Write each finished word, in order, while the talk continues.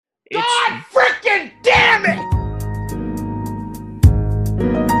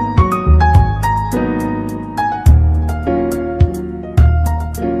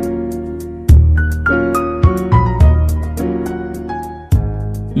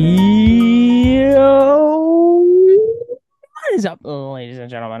Yo, what is up, ladies and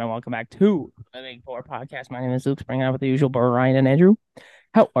gentlemen, and welcome back to the Big Four Podcast. My name is Luke, bringing out with the usual Brian and Andrew.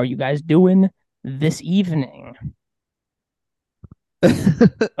 How are you guys doing this evening?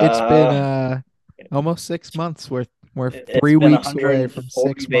 It's been Uh, almost 6 months. We're it's three been weeks away from 140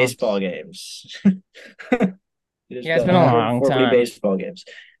 six baseball months. games. It's Yeah, it's been been a Yeah. long 140 time. baseball games.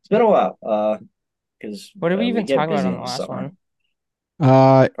 It's been a while. Because What did we we even get talk about busy on the in the last summer. one?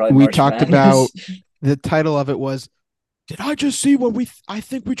 Probably We March talked about Madness. the title of it was Did I just see what I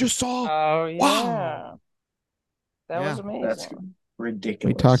think we just saw? Oh, Wow. yeah. That was Yeah. That's amazing.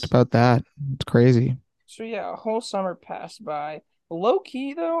 We talked ridiculous. about that. It's crazy. So, yeah, a whole summer passed by. Low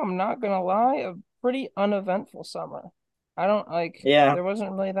key, though, I'm not gonna lie, a pretty uneventful summer. I don't like, Yeah, there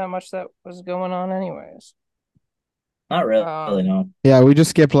wasn't really that much that was going on, anyways. not really, Um, no. Yeah, we just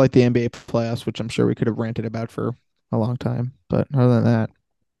skipped like the NBA playoffs, which I'm sure we could have ranted about for a long time. But other than that,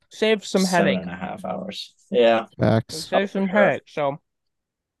 Saved some Seven headache. and a half hours. Yeah, We facts. oh, saved for some sure. headache, so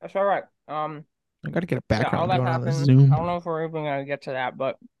that's all right. I gotta get a Yeah, all background that going on this happened. I don't Zoom. know if we're even gonna get to that,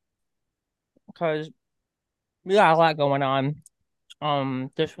 but because we got a lot going on.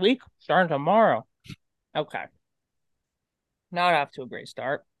 This week, starting tomorrow. Okay, not off to a great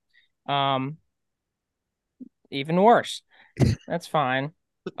start. Um, even worse. That's fine.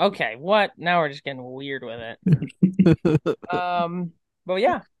 Okay, what? Now we're just getting weird with it. But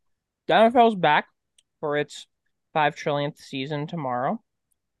yeah, the NFL's back for its 5 trillionth season tomorrow.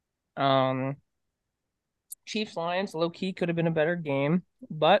 Um, Chiefs Lions low key could have been a better game,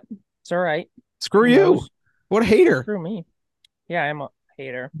 but it's all right. Screw Who you. knows? What a hater. Screw me. Yeah, I'm a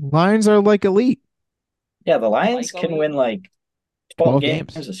hater. Lions are like elite. Yeah, the Lions Like can elite. win like 12 12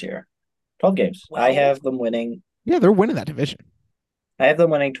 games games. this year. 12 games. Well, Yeah, they're winning that division. I have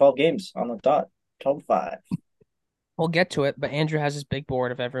them winning 12 games on the dot. 12-5. we'll get to it, but Andrew has his big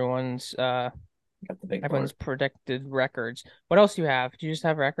board of Got the big everyone's board. predicted records. What else do you have? Do you just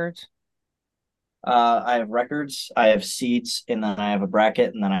have records? I have records, I have seats, and then I have a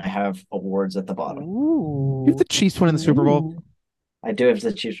bracket, and then I have awards at the bottom. You have Ooh. the Chiefs winning the Super Bowl. Ooh. I do have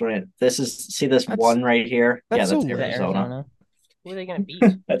the Chiefs winning. See this That's one right here? Yeah, that's so that's Is that lame. Arizona. Arizona? Who are they gonna beat?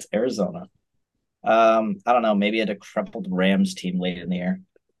 That's Arizona. I don't know, maybe a decrepit Rams team late in the year.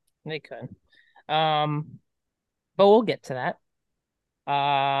 They could. Um, but we'll get to that.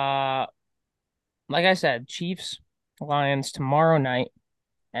 Like I said, Chiefs, Lions tomorrow night,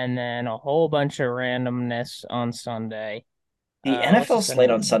 and then a whole bunch of randomness on Sunday. The What's the NFL slate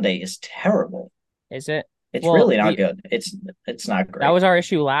on Sunday? Sunday is terrible. Is it? It's Well, really not we good. It's not that great. was our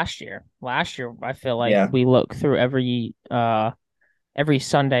issue last year. Last year, I feel like Yeah, we looked through every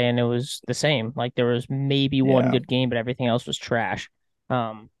Sunday and it was the same. Like there was maybe one yeah, good game, but everything else was trash.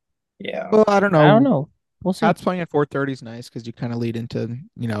 Um, yeah. Well, I don't I don't know. know. We'll see. Pats playing at 4:30 is nice because you kind of lead into,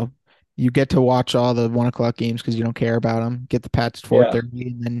 you get to watch all the 1 o'clock games because you don't care about them. Get the Pats at Yeah. 4:30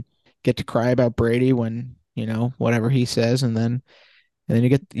 and then get to cry about Brady when, whatever he says, and then you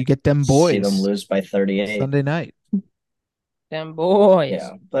get them See them boys lose by 38. Sunday night. Them boys.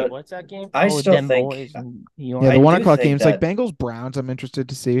 Yeah, Wait, but what's that game? I Oh, still them think boys in New Yeah, I the York. one do o'clock think games like that Bengals Browns. I'm interested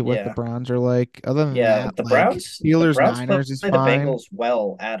to see what the yeah, Browns are like. Other than yeah, that, the like The Steelers Browns play Niners is the fine. Bengals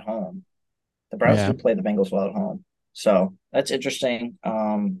well at home. The Browns Yeah. do play the Bengals well at home. So that's interesting.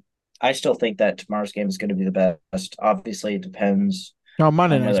 I still think that tomorrow's game is going to be the best. Obviously, it depends No,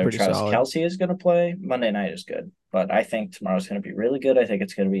 Monday on night's whether pretty Travis solid. Kelsey is going to play. Monday night is good, but I think tomorrow's going to be really good. I think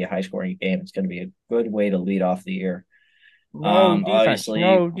it's going to be a high scoring game. It's going to be a good way to lead off the year. No defense. Obviously,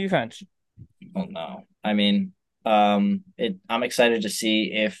 No defense. oh no. I mean, I'm excited to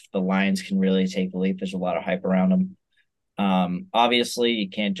see if the Lions can really take the leap. There's a lot of hype around them. Obviously, you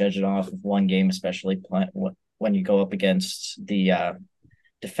can't judge it off of one game, especially when you go up against the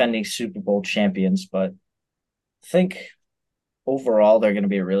defending Super Bowl champions. But I think overall they're going to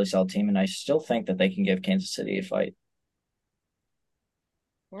be a really solid team, and I still think that they can give Kansas City a fight.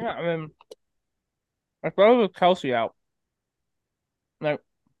 Yeah, I mean, I suppose with Kelsey out, like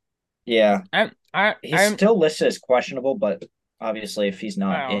Yeah, he's I'm still listed as questionable, but obviously, if he's I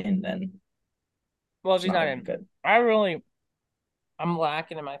not don't. in, then Well, if it's he's not not going to be in, good. I really I'm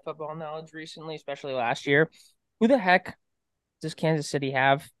lacking in my football knowledge recently, especially last year. Who the heck does Kansas City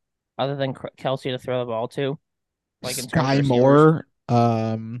have other than Kelsey to throw the ball to? Like in terms of Sky receivers? Moore.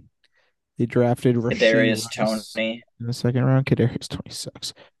 They drafted Rasheed Kadarius Rice Tony, in the second round. Kadarius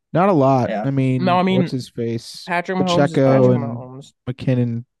 26. Not a lot. yeah. I No, I mean, what's mean his face? Patrick Mahomes is Pacheco Patrick Oh, and Mahomes,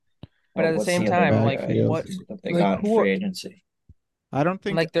 McKinnon but at the what's same the in the other time, like guy backfield. what, that they like got in who, free agency? I don't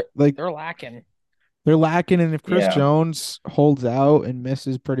think like like they're lacking. they're lacking, and if Chris Yeah, Jones holds out and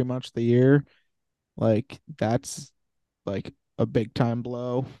misses pretty much the year, like that's like a big time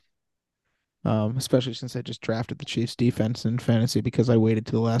blow. Especially since I just drafted the Chiefs defense in fantasy because I waited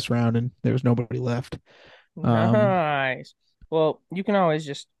to the last round and there was nobody left. Um, Nice. Well, you can always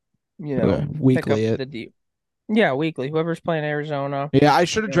just, pick up weekly it. the deep. Yeah, weekly. Whoever's playing Arizona. Yeah, I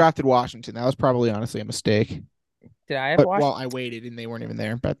should have Yeah. drafted Washington. That was probably honestly a mistake. Did I have But well, Washington? I waited and they weren't even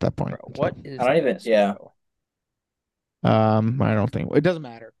there at that point. Bro, So what I is don't even. this, Yeah, bro? I don't think it doesn't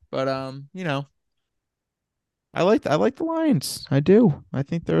matter. But I like the Lions. I do. I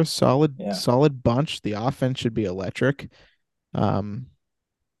think they're a yeah. solid bunch. The offense should be electric. Um,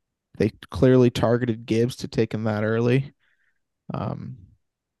 they clearly targeted Gibbs to take him that early. Um,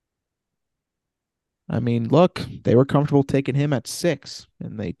 I mean, look, they were comfortable taking him at 6,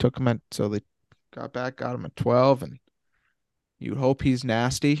 and they took him so they got him at 12, and you hope he's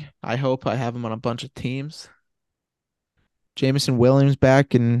nasty. I hope I have him on a bunch of teams. Jameson Williams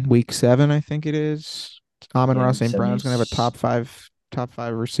back in week 7, I think it is. Amon-Ra Yeah. St. Brown's gonna have a top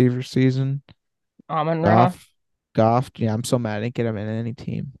five receiver season. Amon Ra? Goff, Goff, yeah, I'm so mad I didn't get him in any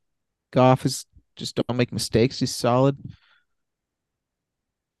team. Goff is just don't make mistakes. He's solid.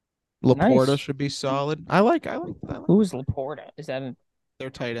 Laporta Nice. should be solid. I like Who's Laporta? Is that a their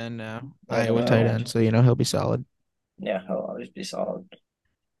tight end now. Their Iowa tight tight end. end, so he'll be solid. Yeah, he'll always be solid.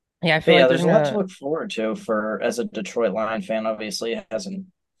 Yeah, I But feel yeah, like they're there's a lot to gonna look forward to for as a Detroit Lion fan. Obviously, it hasn't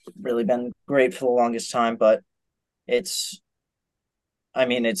really been great for the longest time, but it's I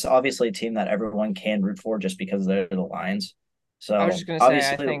mean, it's obviously a team that everyone can root for just because they're the Lions. I was So just gonna say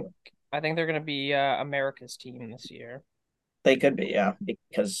obviously I think they're gonna be America's team this year. they could be, yeah,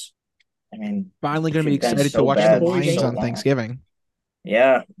 because I mean, Finally gonna be you've been excited to so watch the bad for Lions so on long. Thanksgiving.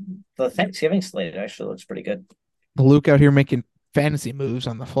 Yeah, the Thanksgiving slate actually looks pretty good. Luke out here making fantasy moves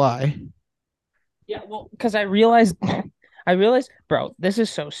on the fly. Yeah, well, because I realized, bro, this is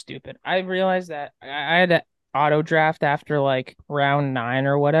so stupid. I realized that I had an auto draft after like round 9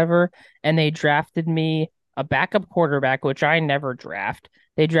 or whatever, and they drafted me a backup quarterback, which I never draft.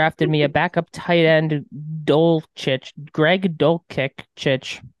 They drafted me a backup tight end, Greg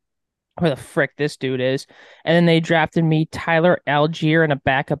Dolchich, who the frick this dude is, and then they drafted me Tyler Algier and a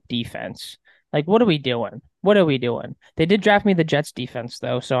backup defense. Like, what are we doing? What are we doing? They did draft me the Jets defense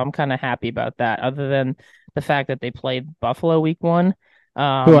though, so I'm kind of happy about that. Other than the fact that they played Buffalo week 1. Who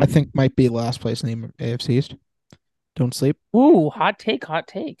I think might be last place in the AFC East. Don't sleep. Ooh, hot take, hot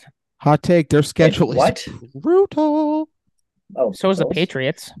take. Hot take. Their Wait, schedule is what? brutal. Oh, So is the Bills?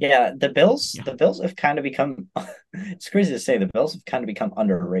 Patriots. Yeah, the Bills. Yeah. The Bills have kind of become. It's crazy to say the Bills have kind of become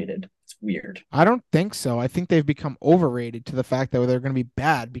underrated. It's weird. I don't think so. I think they've become overrated to the fact that they're going to be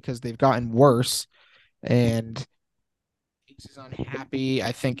bad because they've gotten worse. And Diggs is unhappy.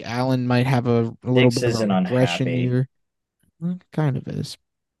 I think Allen might have a little Diggs bit of a isn't regression unhappy. year. Kind of is.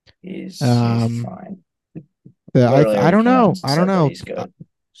 He's Um, fine. I Literally, I every don't team know. has I don't said that know. he's good.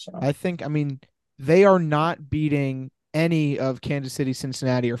 So I mean they are not beating any of Kansas City,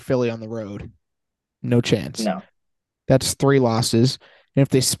 Cincinnati, or Philly on the road. No chance. no, That's 3 losses. And if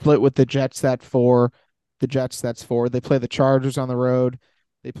they split with the Jets, that's 4. The Jets, that's 4. They play the Chargers on the road.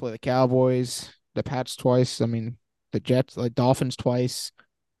 They play the Cowboys, the Pats twice. I mean, the Jets, like Dolphins twice.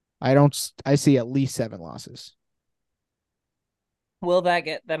 I see at least 7 losses Will that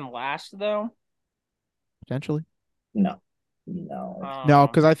get them last though? potentially. no, no. No, Uh,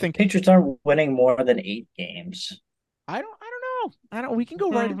 because I think Patriots aren't winning more than 8 games. I don't know. I don't. We can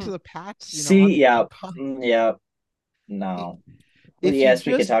go right into the Pats. See, yeah, On yeah, no. Well, if you yes,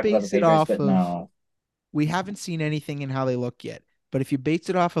 we could just talk about the base it Patriots, off but of no. we haven't seen anything in how they look yet. But if you base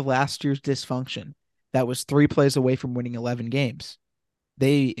it off of last year's dysfunction, that was 3 plays away from winning 11 games.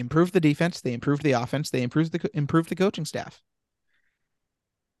 They improved the defense, they improved the offense, they improved the coaching staff.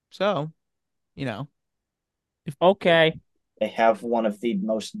 So, you know, if okay. They have one of the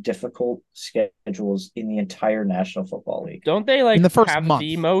most difficult schedules in the entire National Football League. Don't they in like the first have month,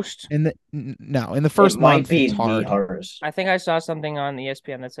 the most? in the It first might month, be it's the hard, hardest. I think I saw something on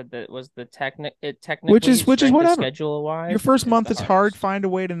ESPN that said that was it which technically is strength of whatever. schedule Your wise first is month the is hard. hardest. Find a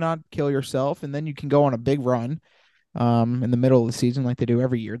way to not kill yourself, and then you can go on a big run. In the middle of the season, like they do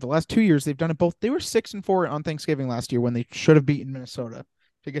every year. The last 2 years, they've done it both. They were 6-4 on Thanksgiving last year when they should have beaten Minnesota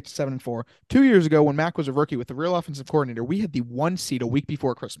to get to 7-4. 2 years ago, when Mac was a rookie with the real offensive coordinator, we had the 1 seed a week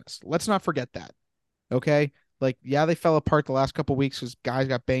before Christmas. Let's not forget that. Okay, like yeah, they fell apart the last couple of weeks because guys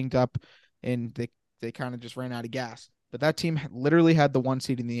got banged up and they kind of just ran out of gas. But that team literally had the 1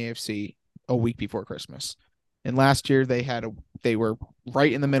 seed in the AFC a week before Christmas. And last year they were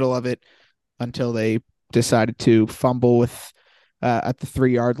right in the middle of it until they decided to fumble with at the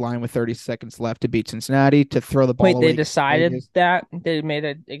 3-yard line with 30 seconds left to beat Cincinnati to throw the ball Wait, they away against decided Vegas. that they made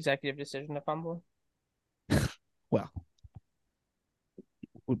an executive decision to fumble? Well,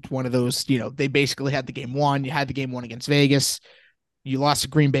 one of those, they basically had the game won. You had the game won against Vegas. You lost to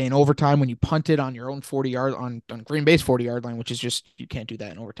Green Bay in overtime when you punted on your own 40-yard on Green Bay's 40-yard line, which is just you can't do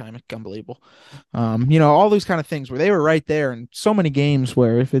that in overtime. It's unbelievable. All these kind of things where they were right there, and so many games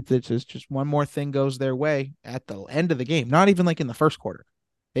where if it's just one more thing goes their way at the end of the game, not even like in the first quarter,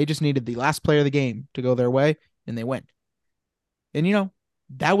 they just needed the last play of the game to go their way, and they win. And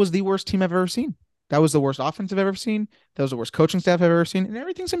that was the worst team I've ever seen. That was the worst offense I've ever seen. That was the worst coaching staff I've ever seen, and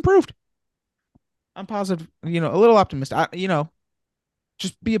everything's improved. I'm positive, a little optimistic.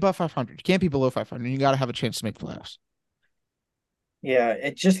 Just be above 500. You can't be below 500. You got to have a chance to make the playoffs. Yeah,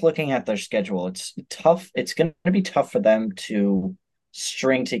 it's just looking at their schedule. It's tough. It's going to be tough for them to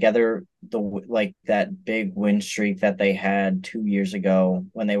string together like that big win streak that they had 2 years ago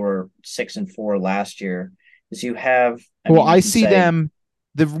when they were 6-4 last year. Is you have, I Well, mean, you I can see say, them.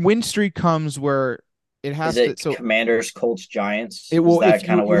 The win streak comes where it is has to. it So Commanders, Colts, Giants? it Is will that if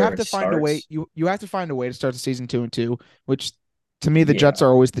kind you of you where have it to find a way. starts? You have to find a way to start the season 2-2, which to me the Jets Yeah,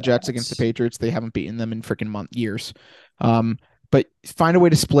 are always the Jets against the that's Patriots. They haven't beaten them in freaking years. But find a way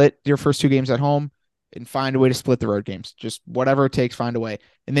to split your first two games at home and find a way to split the road games. Just whatever it takes, find a way.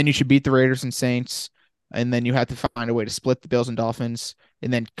 And then you should beat the Raiders and Saints. And then you have to find a way to split the Bills and Dolphins.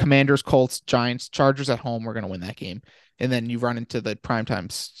 And then Commanders, Colts, Giants, Chargers at home. We're going to win that game. And then you run into the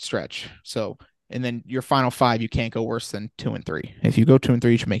primetime stretch. So, and then your final five, you can't go worse than 2-3. If you go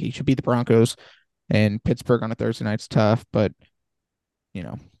 2-3, you should make it. You should beat the Broncos and Pittsburgh on a Thursday night's tough, but you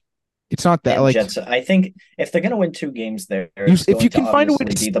know, it's not that and like Jets. I think if they're going to win two games there, you it's if you going to can find a way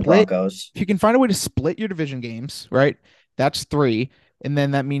obviously to be the split Broncos. if you can find a way to split your division games, right? That's three. And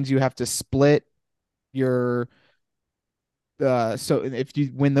then that means you have to split your so if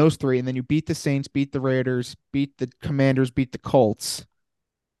you win those three and then you beat the Saints, beat the Raiders, beat the Commanders, beat the Colts,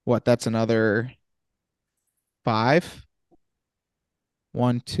 that's another five?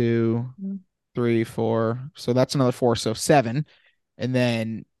 One, two, three, four. So that's another four. So seven. And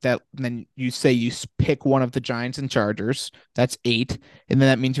then you say you pick one of the Giants and Chargers. That's eight. And then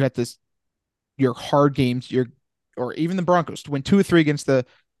that means you have to your hard games, or even the Broncos to win 2 or 3 against the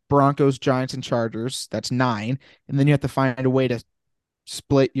Broncos, Giants, and Chargers. That's nine. And then you have to find a way to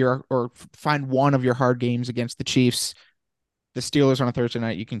split or find one of your hard games against the Chiefs. The Steelers on a Thursday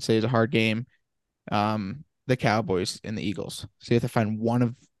night, you can say is a hard game. The Cowboys and the Eagles. So you have to find one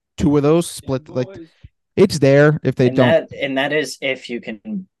of two of those split. Like it's there if they don't, And that is if you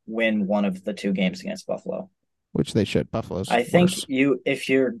can win one of the two games against Buffalo. which they should. Buffalo's I think worse. if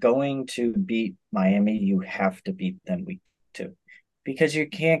you're going to beat Miami, you have to beat them week 2 because you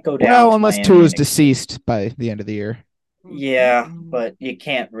can't go down Well, to unless Miami Tua is deceased by the end of the year. Yeah, but you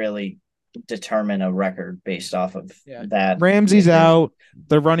can't really determine a record based off of that. Ramsey's out.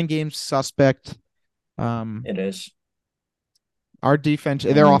 The running game's suspect. It is. Our defense,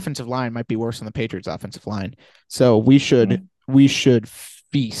 their offensive line might be worse than the Patriots' offensive line. So we should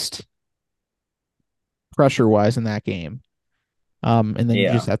feast pressure wise in that game. And then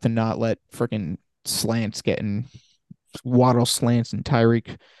you just have to not let freaking slants get in Waddle slants and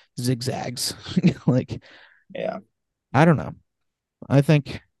Tyreek zigzags. I don't know. I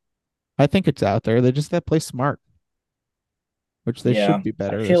think it's out there. They just that play smart, which they should be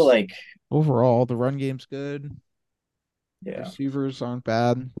better. I feel like overall the run game's good. Yeah, receivers aren't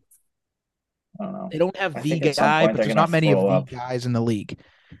bad. I don't know. They don't have the guy, but there's not many of the guys in the league.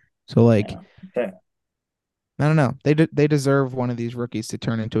 So I don't know. They deserve one of these rookies to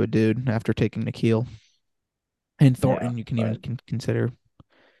turn into a dude after taking N'Keal. And Thornton, you can even consider.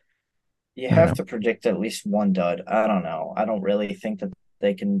 You have to predict at least one dud. I don't know. I don't really think that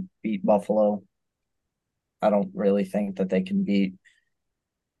they can beat Buffalo. I don't really think that they can beat.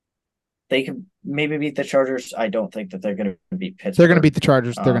 They can maybe beat the Chargers. I don't think that they're going to beat Pittsburgh. They're going to beat the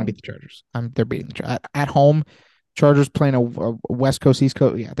Chargers. They're going to beat the Chargers. They're beating the at home. Chargers playing a West Coast, East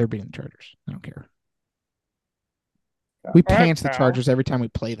Coast. Yeah, they're beating the Chargers. I don't care. We pants the Chargers every time we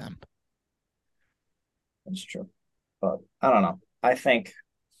play them. That's true. But I don't know. I think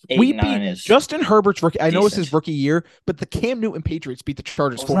 8-9 is Justin Herbert's rookie. I know it's his rookie year, but the Cam Newton Patriots beat the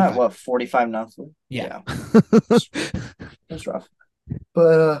Chargers. Wasn't that what 45-0? Yeah. That's rough.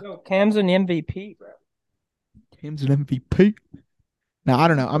 But Cam's an MVP, bro. Cam's an MVP. Now I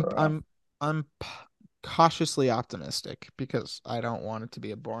don't know. I'm cautiously optimistic because I don't want it to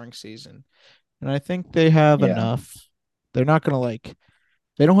be a boring season, and I think they have enough. They're not gonna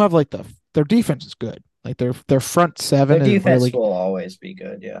they don't have their defense is good. Like their front seven. Their defense will always be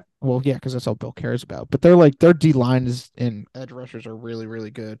good. Yeah. Well, yeah, because that's all Bill cares about. But they're their D line and edge rushers are really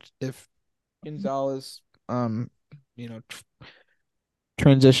really good. If Gonzalez,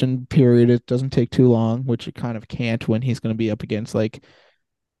 transition period, it doesn't take too long, which it kind of can't when he's going to be up against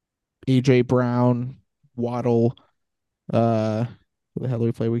AJ Brown, Waddle. Who the hell do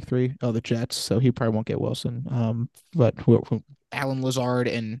we play week 3? Oh, the Jets. So he probably won't get Wilson. But Alan Lazard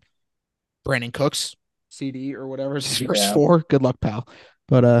and Brandon Cooks, CD or whatever is his first Yeah. four. Good luck, pal.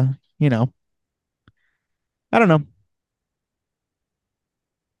 But you know, I don't know.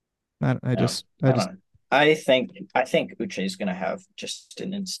 I Yeah. just I don't know. I think Uche is gonna have just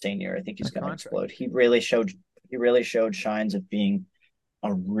an insane year. I think a he's gonna contract. explode. He really showed signs of being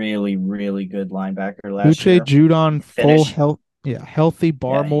a really, really good linebacker last Uche year. Judon full Finish health. Yeah, healthy Yeah,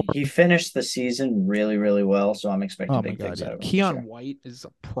 Barmore. he finished the season really, really well, so I'm Oh expecting my big God, things yeah. out of him this Keon year. White is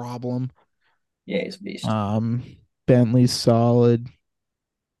a problem. Yeah, he's a beast. Um, Bentley's solid.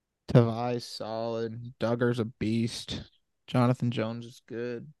 Tavai's solid. Duggar's a beast. Jonathan Jones is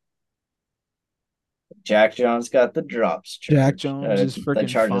good. Jack Jones got the drops, Jack Charge. Jones is The freaking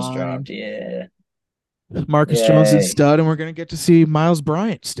charges fine. dropped. Yeah. Marcus Jones is Yay. stud, and we're gonna get to see Miles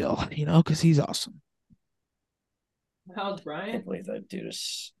Bryant still, because he's awesome. How's I can't Brian? believe that dude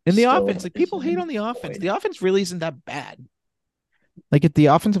is In the offense, still like is people hate on the offense. The unemployed. offense really isn't that bad. Like if the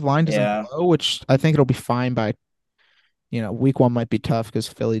offensive line doesn't Yeah. blow, which I think it'll be fine by, week 1 might be tough because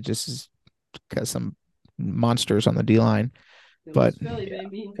Philly just is got some monsters on the D line. But Philly's Philly, Yeah.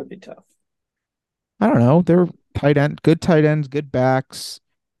 baby. Could be tough. I don't know. They're good tight ends, good backs,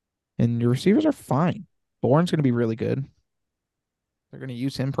 and your receivers are fine. Bourne's gonna be really good. They're gonna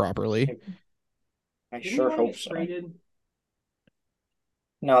use him properly. I Didn't he sure want to hope get so. traded?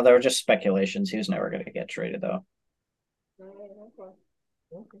 No, they were just speculations. He was never going to get traded, though. Okay.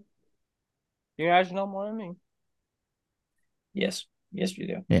 Okay. You guys know more than me. Yes. Yes, we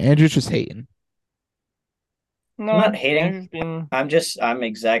do. Yeah, Andrew's just hating. I'm not No, hating. Andrew's been. I'm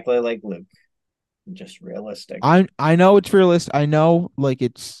exactly like Luke. I'm just realistic. I know it's realistic. I know like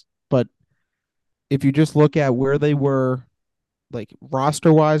but if you just look at where they were, like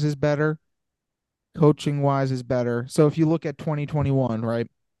roster wise is better, coaching wise is better. So if you look at 2021, right?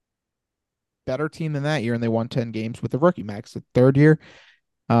 Better team than that year, and they won 10 games with the rookie max, the third year.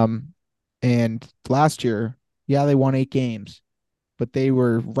 Um, and last year, yeah, they won 8 games, but they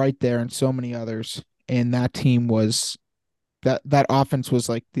were right there in so many others. And that team was that offense was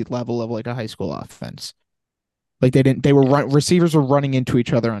like the level of like a high school offense. Like they were Yeah. receivers were running into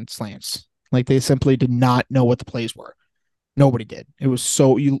each other on slants. Like they simply did not know what the plays were. Nobody did. It was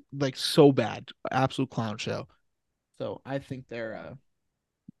so bad, absolute clown show. So I think they're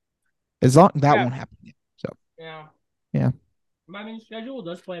as long that Yeah. won't happen yet. So Yeah. yeah, I mean, schedule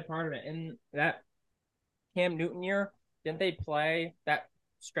does play a part of it. In that Cam Newton year, didn't they play that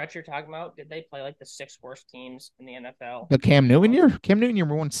stretch you're talking about? Did they play like the six worst teams in the NFL? the Cam Newton year,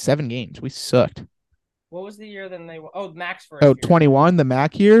 we won 7 games. We sucked. What was the year then they? Oh, Max Oh, first year. 21, the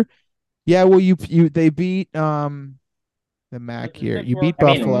Mac year. Yeah, well, they beat the Was Mac it year. Vic You beat I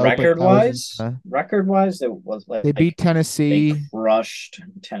mean, Buffalo, but that was record wise, it was they beat like they Tennessee. crushed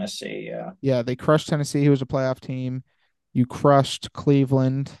Tennessee. Yeah. Yeah, they crushed Tennessee, who was a playoff team. You crushed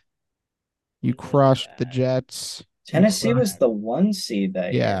Cleveland. You Cleveland was crushed the bad. Jets. You Tennessee was crushed. the 1 seed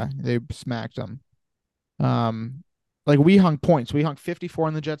that Yeah, year. they smacked them. Like we hung points. We hung 54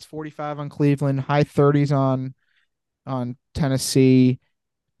 on the Jets, 45 on Cleveland, high 30s on Tennessee.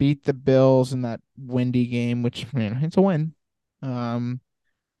 Beat the Bills in that windy game, which it's a win. Um,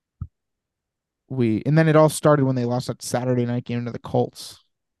 and then it all started when they lost that Saturday night game to the Colts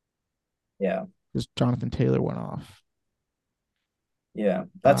Yeah. because Jonathan Taylor went off. Yeah.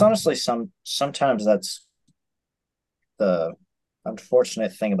 That's Um, honestly sometimes that's the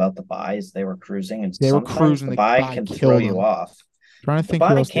unfortunate thing about the buys. They were cruising, and they were sometimes cruising. the The buy bye can throw killed you them. off. Trying to The think who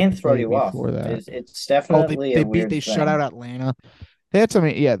buy else they can throw played you off. before that. It's Oh, definitely a weird they shut out thing. Atlanta. They had some,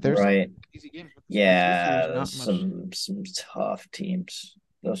 yeah. There's some Right. easy games, but this year is Yeah, not there's much. some tough teams.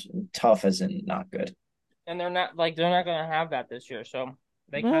 Those tough as in not good. And they're not gonna have that this year, so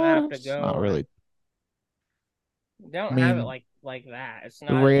they kind of have to It's not go. really. They I don't have it mean, like that. It's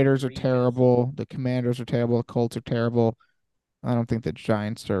the not as Raiders are egregious. terrible. The Commanders are terrible. The Colts are terrible. I don't think the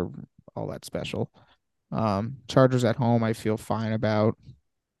Giants are all that special. Chargers at home, I feel fine about.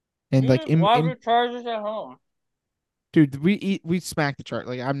 And You like just love your Chargers at home. dude, we smacked the chart.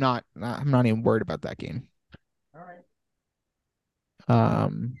 Like I'm not even worried about that game. All right.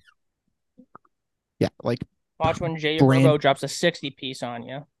 Um, yeah, like Watch when Jay Brand Herbo drops a 60 piece on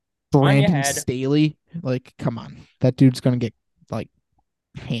you. On your Brandon head. Staley, like come on, that dude's gonna get like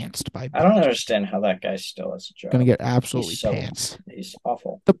pantsed by I don't understand how that guy still has a gonna job. get absolutely He's so pants. he's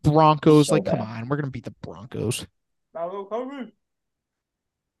awful. The Broncos, So like come bad. on, we're gonna beat the Broncos. Bravo, Kobe.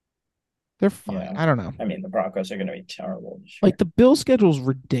 They're fine. Yeah. I don't know. I mean, the Broncos are going to be terrible this Like year. the Bill schedule's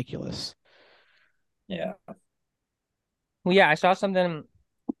ridiculous. Yeah. Well, yeah, I saw something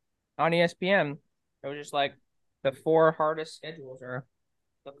on ESPN. It was just like the four hardest schedules are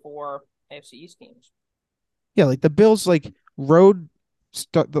the four AFC East teams. Yeah, like the Bills, like road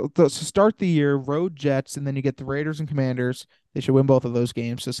start the year, road Jets, and then you get the Raiders and Commanders. They should win both of those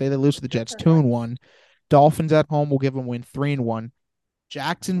games. So say they lose to the Jets Okay, 2-1. Dolphins at home will give them win 3-1.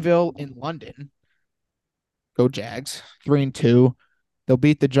 Jacksonville in London. Go Jags 3-2. They'll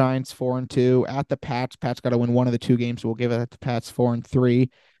beat the Giants 4-2 at the Pats. Pats got to win one of the two games, so we'll give it at the Pats 4-3.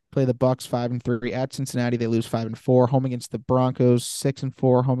 Play the Bucks 5-3 at Cincinnati. They lose 5-4. Home against the Broncos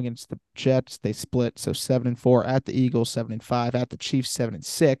 6-4. Home against the Jets they split, so 7-4 at the Eagles 7-5 at the Chiefs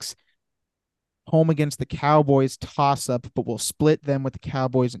 7-6. Home against the Cowboys toss up, but we'll split them with the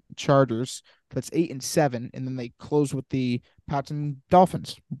Cowboys and Chargers. That's 8-7, and then they close with the Pats and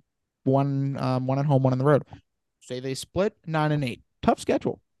Dolphins. One at home, one on the road. Say they split 9-8. Tough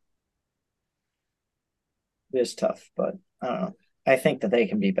schedule. It is tough, but I don't know. I think that they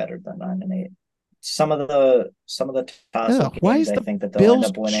can be better than 9-8. Some of the toss-up Why games, is I the think that they'll end Bills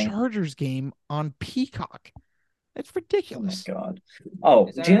up winning. Chargers game on Peacock? That's Oh my ridiculous. God. Oh,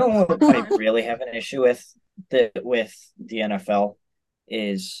 Is that do you know on what I really have an issue with the NFL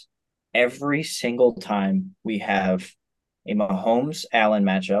is every single time we have a Mahomes Allen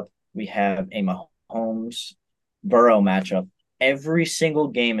matchup, we have a Mahomes Burrow matchup. Every single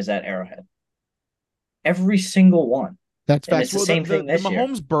game is at Arrowhead. Every single one. That's And facts. it's the Well, same thing the this year.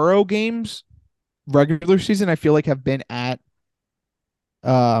 Mahomes Burrow games regular season, I feel like have been at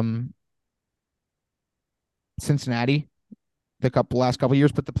um Cincinnati the last couple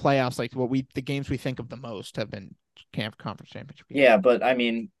years, but the playoffs, like the games we think of the most have been camp conference championship games. Yeah, but I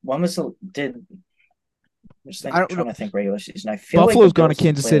mean, when was the did I'm just I don't know. trying to think regular season. I feel like the Buffalo's gone to Bills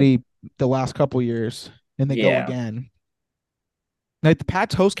Kansas played. City the last couple years, and they go Yeah, again. Like the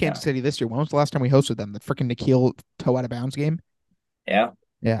Pats host yeah, Kansas City this year. When was the last time we hosted them? The freaking Nikhil toe out of bounds game. yeah.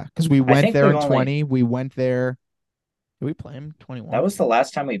 Yeah, because we I went think there we've in only 20. We went there. Did we play him 21? that was the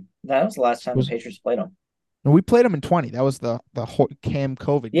last time the Was Patriots played them. No, we played them in 20. That was the whole Cam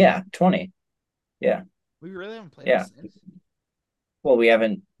COVID game. Yeah, 20. Yeah, We really haven't played them yeah. since. Well, we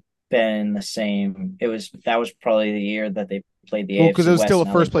haven't been the same. That was probably the year that they played the Well, because it AFC was still West. a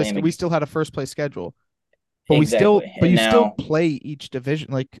Now they first play place. them We still had a first place schedule, but exactly. And you still now, play each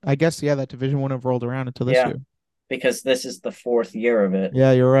division. Like I guess, yeah, that division wouldn't have rolled around until this yeah, year. because this is the fourth year of it,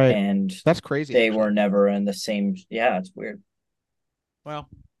 Yeah, you're right. and That's crazy. they Actually. were never in the same. Yeah, it's weird. Well,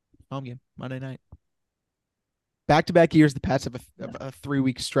 home game Monday night. Back-to-back years, the Pats have a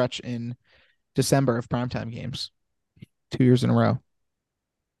 3-week stretch in December of primetime games, 2 years in a row,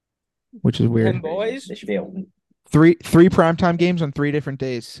 which is weird. And boys, They should be able. Three primetime games on 3 different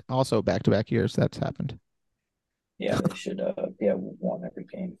days. Also back-to-back years. That's happened. Yeah, they should be able to won every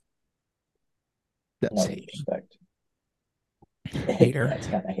game. That's No hating. disrespect. Hater. That's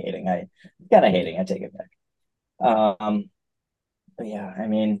kind of hating. I take it back. But yeah, I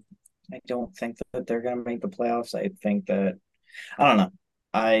mean, I don't think that they're gonna make the playoffs. I think that I don't know.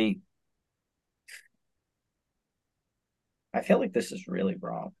 I I feel like this is really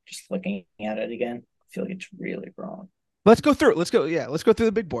wrong. Just looking at it again, I feel like it's really wrong. Let's go through it. Let's go. Yeah, let's go through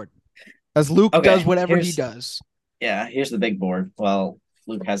the big board as Luke Okay, does whatever he does. Here's the big board. Well,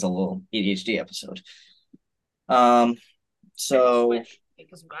 Luke has a little ADHD episode. Um, so switch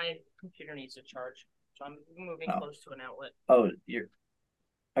because my computer needs to charge, so I'm moving close to an outlet. oh,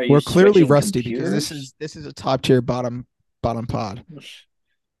 are you We're clearly switching rusty because computers? this is a top tier bottom pod.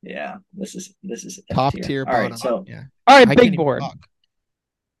 Yeah, this is Top F-tier. tier All right, bottom. so Yeah. All right, I can't big even board. talk.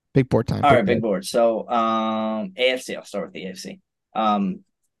 Big board time. all right, big board. So AFC. I'll start with the AFC.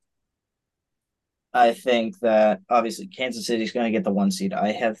 I think that obviously Kansas City's going to get the 1 seed.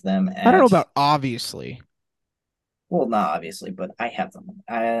 I have them at. I don't know about obviously. Well, not obviously, but I have them.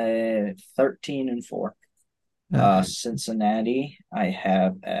 13-4. Cincinnati, I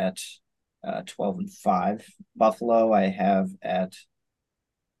have at 12-5. Buffalo, I have at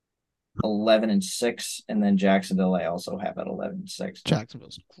 11-6, and then Jacksonville, I also have at 11-6.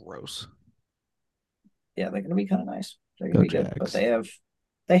 Jacksonville's gross. Yeah, they're going to be kind of nice. They're going to be good, but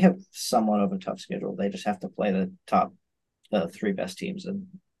they have somewhat of a tough schedule. They just have to play the 3 best teams in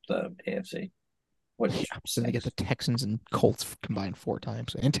the AFC. So they get the Texans and Colts combined 4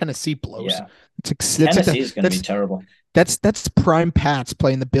 times, and Tennessee blows. Yeah, Tennessee's going to be terrible. That's prime Pats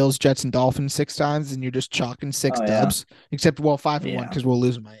playing the Bills, Jets, and Dolphins 6 times, and you're just chalking 6 dubs. Except 5-1 because we'll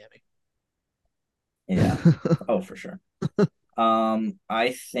lose in Miami. Yeah. Oh, for sure.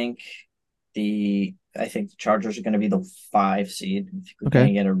 I think the Chargers are going to be the 5 seed. I think we're going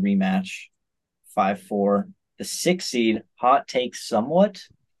to get a rematch. 5-4. The 6 seed, hot take somewhat.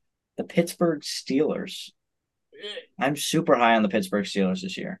 The Pittsburgh Steelers. I'm super high on the Pittsburgh Steelers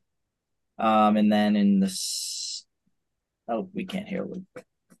this year. And then in this, oh, we can't hear Luke.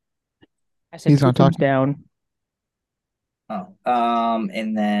 I said He's two not teams talking. down. Oh,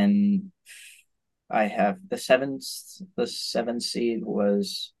 and then I have the seventh. The seventh seed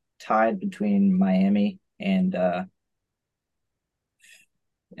was tied between Miami and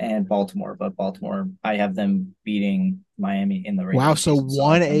Baltimore, but Baltimore, I have them beating Miami in the Wow, regular so season, so I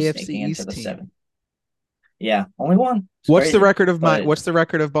one have them AFC sneaking into East the team. seven. Yeah, only one. It's What's the crazy. record of But what's the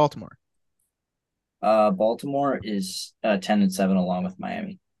record of Baltimore? Baltimore is 10-7 along with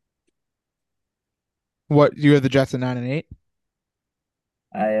Miami. What you have the Jets at 9-8?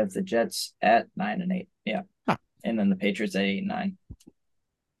 I have the Jets at 9-8. Yeah. Huh. And then the Patriots at 8-9.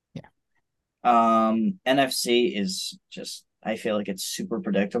 Yeah. NFC is just I feel like it's super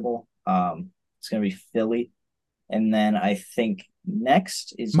predictable. It's gonna be Philly. And then I think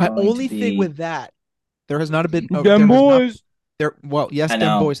next is My going only to thing be with that, there has not been Them boys. well, yes, I them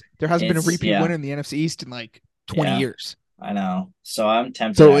know. boys. There hasn't been a repeat Yeah. winner in the NFC East in like 20 Yeah. years. I know. So I'm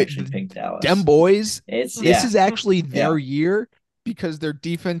tempted So to actually pick Dallas. them boys, It's this is actually their Yeah. year because their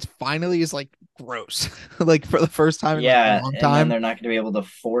defense finally is like gross. Like for the first time in like Yeah, a long and then time. they're not going to be able to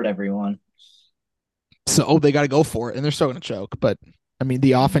afford everyone. So they got to go for it, and they're still going to choke. But I mean,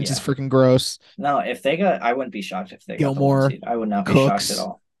 the offense is Yeah. freaking gross. No, if they got, I wouldn't be shocked if they got the Gilmore, one seed. I would not be shocked Cooks. at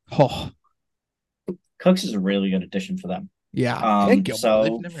all. Oh, Cooks is a really good addition for them. yeah. And Gilmore. So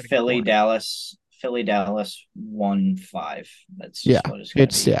They've never had a good Philly, corner. Dallas, 1-5. That's Yeah, just what it's going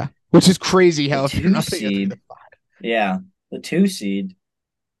to be. which is crazy how The if you're two not gonna get to seed, the 5. yeah, the 2 seed,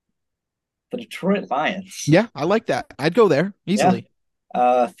 the Detroit Lions. Yeah, I like that. I'd go there easily.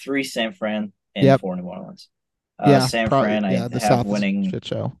 3 San Fran and Yep. 4 New Orleans. Yeah, San probably. Fran, I Yeah, the have South is a winning, shit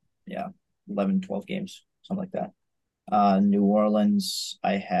show. 11, 12 games, something like that. New Orleans,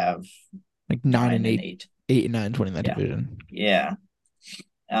 I have Like 9 and 9-8, 8. 8-9 winning that Yeah. division. Yeah.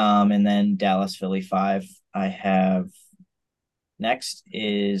 And then Dallas, Philly 5. I have next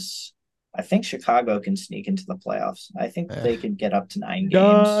is I think Chicago can sneak into the playoffs. I think they could get up to 9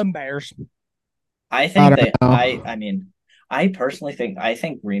 games. Bears. I I think don't know. I mean I personally think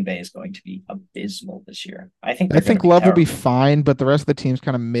Green Bay is going to be abysmal this year. I think they're going to be Love will be terrible. fine, but the rest of the team's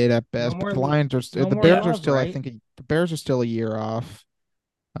kind of mid at best. more But the Lions are no the more Bears are love, still, I right? think, the Bears are still a year off.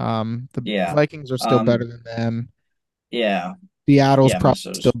 The Yeah. Vikings are still better than them. Yeah. Seattle's Yeah, probably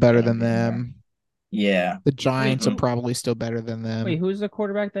Minnesota's still better gonna than be in there. them. Yeah. The Giants are Mhm. probably still better than them. Wait, who's the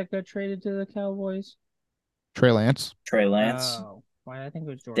quarterback that got traded to the Cowboys? Trey Lance. Trey Lance. Oh, why I think it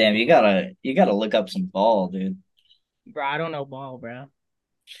was Jordan. Damn, you gotta look up some ball, dude. Bro, I don't know ball, bro.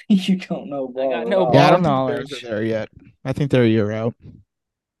 You don't know ball. I got at no all. Yeah, I ball don't think the Bears knowledge. are there yet. I think they're a year out.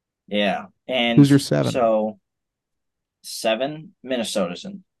 Yeah. And Who's your 7? so 7, Minnesota's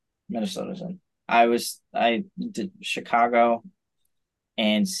in. I did Chicago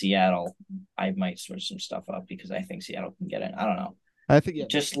and Seattle. I might switch some stuff up because I think Seattle can get in. I don't know. I think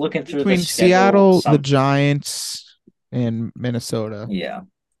Just looking through between the schedule, Seattle, the Giants, and Minnesota. Yeah.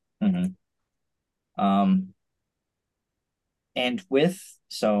 Mm-hmm. And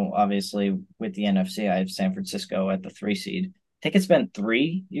so obviously with the NFC, I have San Francisco at the 3 seed. I think it's been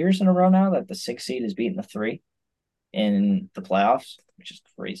 3 years in a row now that the 6 seed is beating the 3 in the playoffs, which is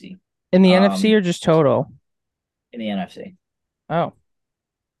crazy. In the NFC or just total? In the NFC. Oh.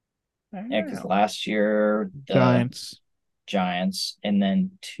 Yeah, because last year the Giants, and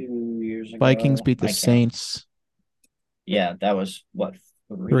then 2 years ago Vikings beat the Saints. Yeah, that was what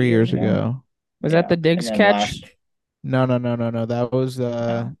 3 years ago. Was that the Diggs catch? No. That was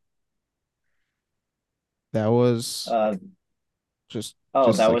just that like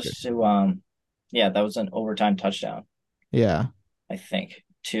was that was an overtime touchdown. Yeah. I think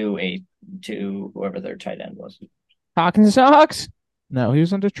to whoever their tight end was. Hawkins Hawks? No, he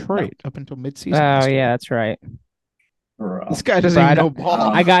was on Detroit up until midseason. Oh yeah, that's right. Bro. This guy doesn't even know ball.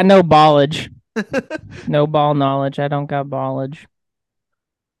 I got no ballage. No ball knowledge. I don't got ballage.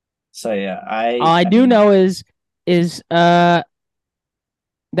 So yeah, all I do know is that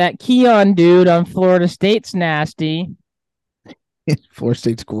Keon dude on Florida State's nasty. Florida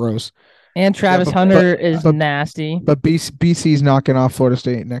State's gross. And Travis Hunter is nasty. But BC's knocking off Florida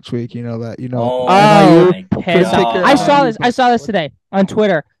State next week. You know that. You know. I saw this today on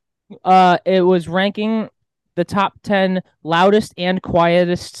Twitter. It was ranking the top 10 loudest and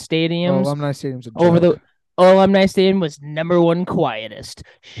quietest stadiums. Alumni Stadium's a joke. Over the Alumni Stadium was #1 quietest.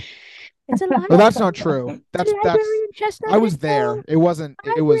 It's a lot. Well, that's not true. That's. I was there. It wasn't.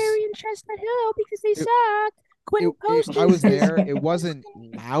 It was. in Chestnut Hill because they suck. I was there. It wasn't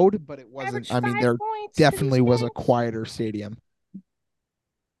loud, but it wasn't. I mean, there definitely was a quieter stadium.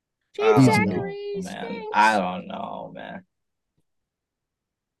 Man. I don't know, man.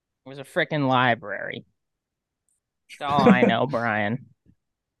 It was a freaking library. That's all I know, Brian.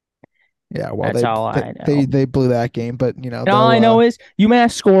 Yeah, well, That's they all they I they, know. they blew that game, but And all they'll I know is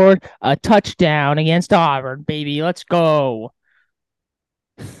UMass scored a touchdown against Auburn, baby. Let's go.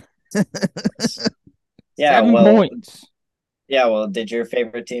 Yeah, Seven well, points. did your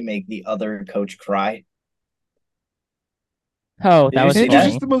favorite team make the other coach cry? Oh, Did that you was see Andrew's that?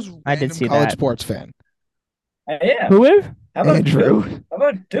 just funny. the most I did random see college that. sports fan. Yeah. Who is? How about Duke? Andrew. How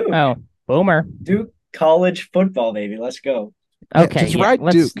about Duke? Oh, Boomer. Duke college football, baby. Let's go. Yeah, Okay, just yeah. ride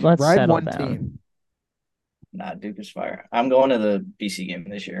Let's Duke. let's Ride settle one team. down. Nah, Duke is fire. I'm going to the BC game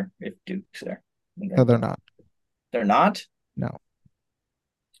this year if Duke's there. No, they're not. They're not? No,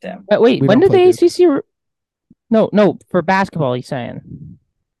 Damn. But wait, we when don't did play the Duke. ACC? No, for basketball, he's saying.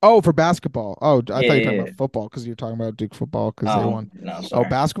 Oh, for basketball. Oh, I thought you were talking Yeah. about football because you're talking about Duke football because they Oh, won. no, Oh, sorry.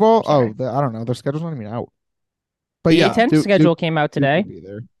 basketball. Sorry. Oh, I don't know. Their schedule's not even out. But The yeah, A10 Duke schedule came out Duke will today. be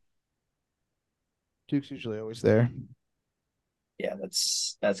there. Duke's usually always there. Yeah,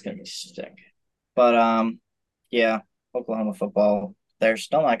 that's gonna be sick. But yeah, Oklahoma football, they're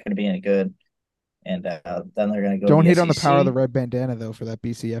still not gonna be any good. And then they're gonna go to Don't the hate on the power of the SEC. red bandana though for that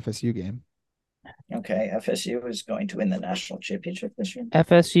BC FSU game. Okay, FSU is going to win the national championship this year.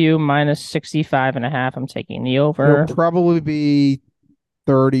 FSU minus 65.5. I'm taking the It'll over. probably be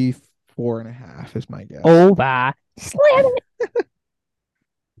 34.5 is my guess. Over. Slam it.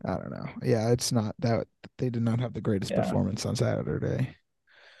 I don't know. Yeah, it's not that they did not have the greatest Yeah. performance on Saturday.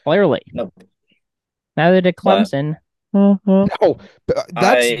 Clearly. Nope. Neither did But Clemson. Mhm. No, but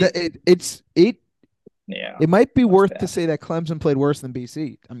Yeah, it might be that's worth bad. to say that Clemson played worse than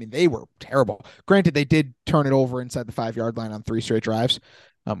BC. I mean, they were terrible. Granted, they did turn it over inside the 5 yard line on 3 straight drives,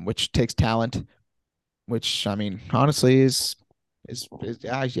 which takes talent. Which I mean, honestly, is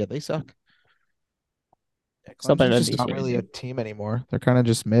yeah, they suck. Yeah, Still better Clemson's than just not BC. really a team anymore. They're kind of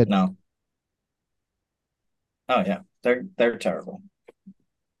just mid. No. Oh yeah, they're terrible.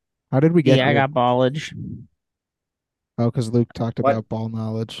 How did we get Yeah, I here? got ballage. Oh, because Luke talked What? about ball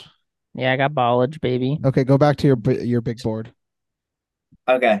knowledge. Yeah, I got ballage, baby. Okay, go back to your big board.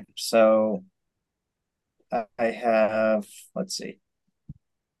 Okay, so I have, let's see.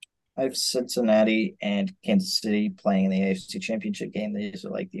 I have Cincinnati and Kansas City playing in the AFC Championship game. These are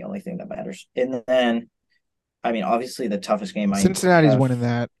like the only thing that matters. And then, I mean, obviously the toughest game I Cincinnati's have, winning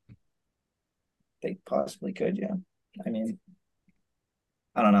that. they possibly could, yeah. I mean,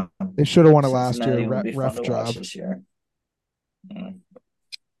 I don't know. They should have won it last Cincinnati year. will be fun Ref to job. watch this year. Yeah,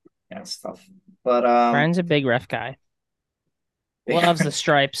 it's tough. But Brian's a big ref guy. Loves the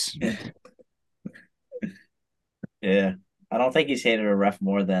stripes. yeah. I don't think he's hated a ref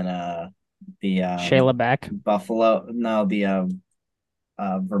more than the Shayla Beck. Buffalo. No, the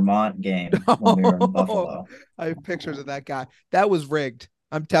Vermont game when we were in Buffalo. I have pictures of that guy. That was rigged.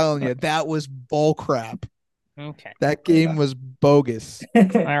 I'm telling you, that was bull crap. Okay. That game was bogus. All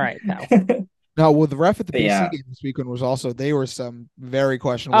right, pal. No, well, the ref at the But BC yeah. game this weekend was also, they were some very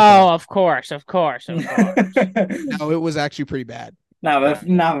questionable Oh, calls. of course. No, it was actually pretty bad. But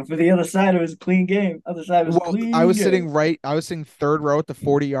for the other side, it was a clean game. Other side was Well, clean. I was game. sitting third row at the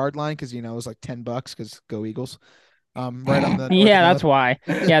 40-yard line because it was like $10 because go Eagles. Right on the yeah, that's why.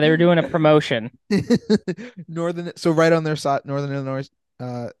 Yeah, they were doing a promotion. So right on their side, Northern Illinois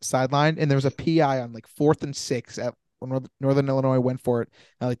sideline, and there was a PI on like 4th and 6 at Northern Illinois went for it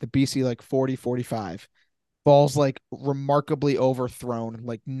at like the BC like 40-45. Ball's like remarkably overthrown,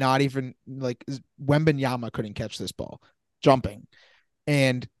 like not even like Wembenyama couldn't catch this ball, jumping,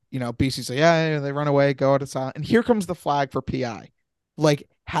 and BC's like, yeah, they run away, go out of side, and here comes the flag for PI. Like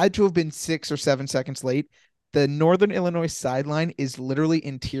had to have been 6 or 7 seconds late. The Northern Illinois sideline is literally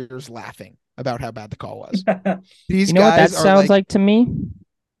in tears laughing about how bad the call was. These You know what that guys are sounds like to me?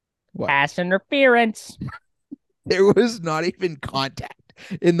 What? Pass interference. There was not even contact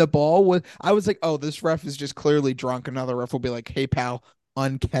in the ball. I was like, oh, this ref is just clearly drunk. Another ref will be like, hey, pal,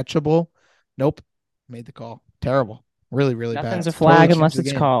 uncatchable. Nope. Made the call. Terrible. Really, really bad. Nothing's a flag Totally unless changed the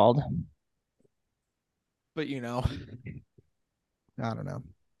it's game. called. But I don't know.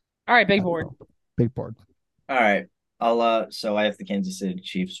 All right, big board. Big board. All right. So I have the Kansas City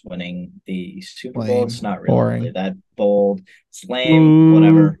Chiefs winning the Super Bowl. Lame. It's not Boring. really that bold. It's lame,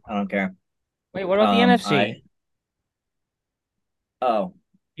 whatever. I don't care. Wait, what about the NFC?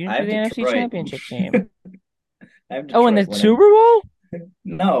 You I didn't do have the NFC Detroit. Championship game. I have Oh, in the Detroit winning. Super Bowl?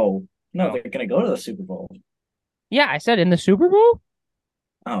 No, Oh. they're gonna go to the Super Bowl. Yeah, I said in the Super Bowl?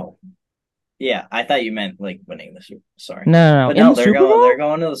 Oh, yeah. I thought you meant like winning the Super. Sorry. No. But In no, the they're Super going. Bowl? They're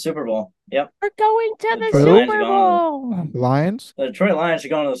going to the Super Bowl. Yep. We're going to the Detroit Lions are Super going Bowl. Lions? The Detroit Lions are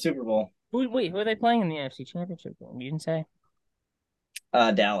going to the Super Bowl. Wait, who are they playing in the NFC Championship game? You didn't say.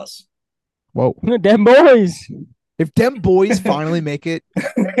 Dallas. Whoa. Them boys. If them boys finally make it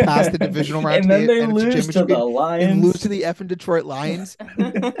past the divisional round and then they and it's a lose to championship the game and lose Lions. to the effing Detroit Lions,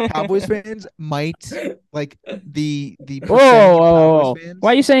 Cowboys fans might like the Whoa, percentage of whoa, Cowboys whoa. fans.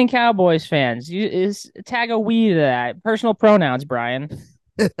 Why are you saying Cowboys fans? You is tag a we to that. Personal pronouns, Brian.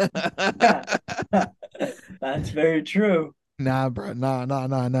 That's very true. Nah, bro.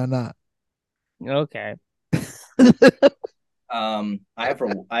 Nah. Okay. I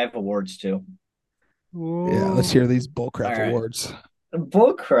have awards too. Yeah, let's hear these bullcrap All right. awards.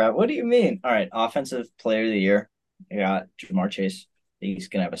 Bull crap. What do you mean? All right, offensive player of the year. I got Jamar Chase. He's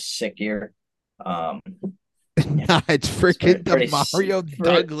gonna have a sick year. Nah, it's freaking pretty the Mario pretty-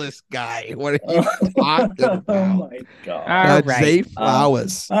 Douglas guy. What are you talking Oh about? my god. All right. Zay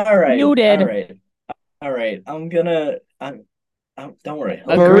Flowers. All right. Muted. All right. Don't worry.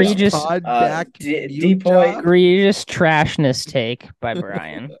 Egregious- Todd Dak Depoy. Egregious trashness take by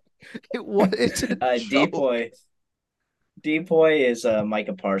Brian. What is it? Depoy is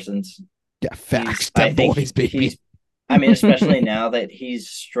Micah Parsons. Yeah, facts. I Them think boys, baby. I mean, especially now that he's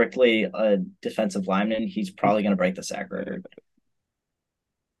strictly a defensive lineman, he's probably going to break the sack record.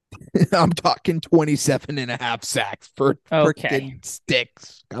 I'm talking 27 and a half sacks for Okay. freaking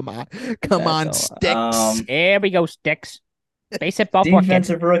Sticks. Come on, That's Sticks. There we go, Sticks. Basic ball pocket.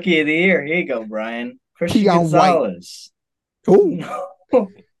 Defensive rookie of the year. Here you go, Brian. Christian Keon Gonzalez. Oh,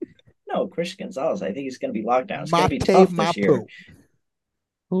 No, Christian Gonzalez. I think he's going to be locked down. It's going to be tough this year.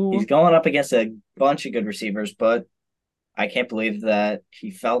 Mapu. He's going up against a bunch of good receivers, but I can't believe that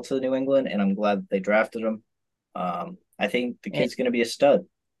he fell to New England, and I'm glad that they drafted him. I think the kid's going to be a stud.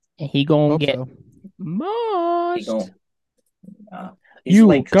 He gonna Hope get so. He mossed. gon- he's You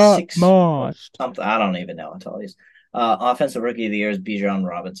like got six mossed. something. I don't even know until he's offensive rookie of the year is Bijan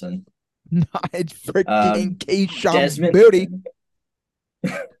Robinson. Nah, it's freaking Keyshawn Desmond Beauty.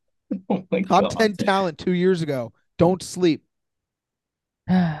 Oh my Top God. 10 talent 2 years ago. Don't sleep.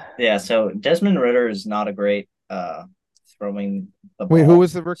 Yeah, so Desmond Ritter is not a great throwing the ball. Wait, who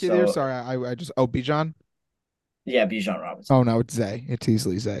was the rookie there? So- Sorry, I just Bijan. Yeah, Bijan Robinson. Oh no, it's Zay. It's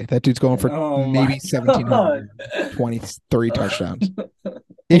easily Zay. That dude's going for Oh maybe my 1,700, God. 23 touchdowns.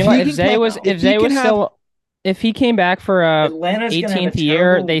 You know what? he If can Zay catch- was if he can have- still, if he came back for Atlanta's gonna have a 18th year,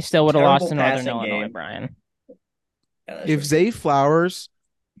 terrible- they still would have lost to terrible Northern passing Illinois, game. Brian. Yeah, that's if right. Zay Flowers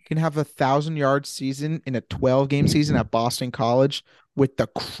can have 1,000-yard season in a 12-game season at Boston College with the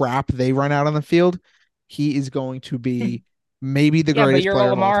crap they run out on the field, he is going to be maybe the Yeah, greatest but you're player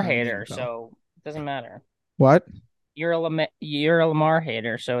a of all Lamar time in the hater, NFL. so it doesn't matter. What? You're a Lamar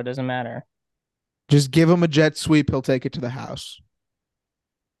hater, so it doesn't matter. Just give him a jet sweep, he'll take it to the house.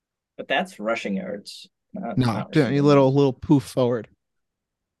 But that's rushing yards. No, not a receiving. little poof forward.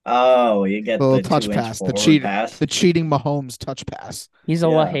 Oh, you get Little the touch 2-inch pass, the forward cheat- pass. The cheating Mahomes touch pass. He's a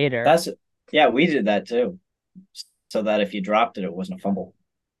Yeah, La hater. We did that too, so that if you dropped it, it wasn't a fumble.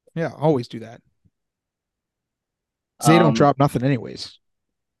 Yeah, always do that. Zay don't Um, drop nothing anyways.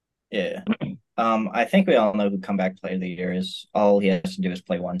 Yeah. I think we all know who comeback player of the year is. All he has to do is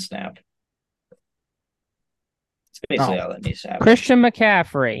play one snap. It's basically all that needs to happen. Christian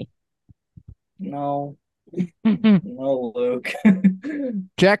McCaffrey. No, what no, Luke.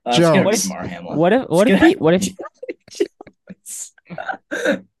 Jack It's gonna be Jones. Damar Hamlin. if what if what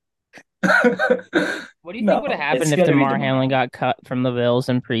do you No, think would have happened it's if gonna be DeMar DeMar. Hamlin got cut from the Bills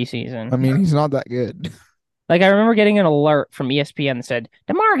in preseason? I mean, he's not that good. Like I remember getting an alert from ESPN that said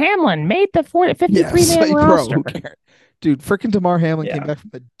DeMar Hamlin made the 53 Yeah, man it's like, bro, roster. who cares? Dude, freaking Damar Hamlin Yeah. came back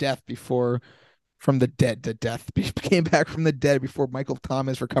from the dead to death. He came back from the dead before Michael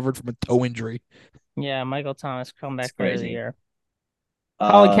Thomas recovered from a toe injury. Yeah, Michael Thomas comeback It's player of the crazy. year.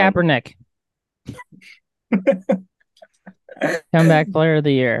 Colin Kaepernick comeback player of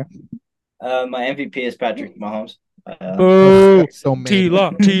the year. My MVP is Patrick Mahomes. Boo! So mad.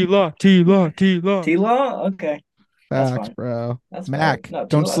 T-Law. T-Law? Okay. That's Facts, fine. bro. That's Mac, fine. No,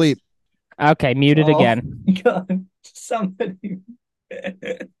 don't T-Law's- sleep. Okay, muted Oh, again. God, somebody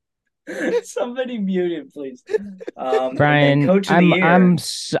muted, please. And Brian, then coach of the year.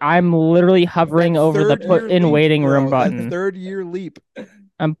 I'm literally hovering That over the third-year put in leap, waiting bro. room That button. third-year leap.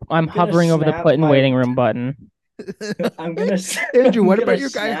 I'm gonna hovering over the snap put in my- waiting room button. I'm gonna. Andrew, I'm what gonna about your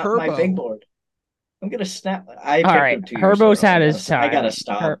guy snap my Herbo? big board. I'm gonna snap. I All picked right, him 2 years Herbo's ago. had his time. I gotta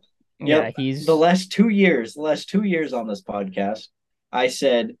stop. Yeah, Yep. he's The last 2 years on this podcast, I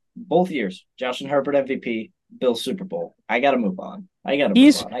said both years, Justin Herbert MVP, Bill Super Bowl. I gotta move on. I can't.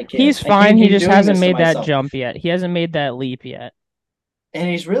 he's I fine. can't He keep just doing hasn't this to made that myself. jump yet. He hasn't made that leap yet. And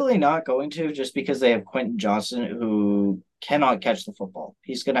he's really not going to, just because they have Quentin Johnson, who cannot catch the football.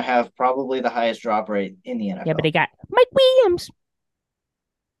 He's going to have probably the highest drop rate in the NFL. Yeah, but they got Mike Williams.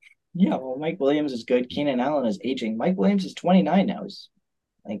 Yeah, well, Mike Williams is good. Keenan Allen is aging. Mike Williams is 29 now. He's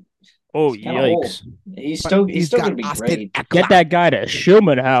like Oh, he's kind of old. yikes. But He's he's still got gonna be Austin great. Get Eckler. that guy to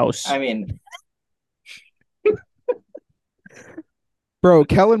Schulman House. I mean, Bro,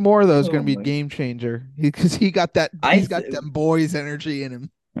 Kellen Moore though is oh going to be a my, game changer because I he's got them boys energy in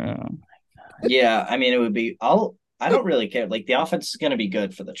him. Oh. yeah, I mean it would be I don't really care. Like the offense is gonna be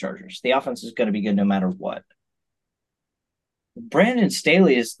good for the Chargers. The offense is gonna be good no matter what. Brandon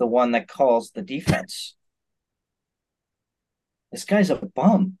Staley is the one that calls the defense. This guy's a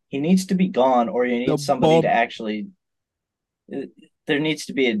bum. He needs to be gone, or you The need somebody to bum. actually. There needs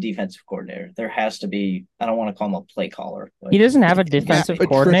to be a defensive coordinator. There has to be. I don't want to call him a play caller, He but doesn't have a Matt defensive Patricia.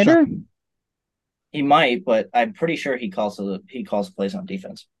 coordinator? he might. But I'm pretty sure he calls plays on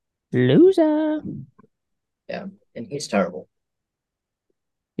defense. Loser. Yeah, and he's terrible.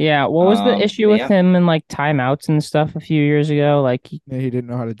 Yeah, what was the issue But with yeah, him and like timeouts and stuff a few years ago? Like Yeah, he didn't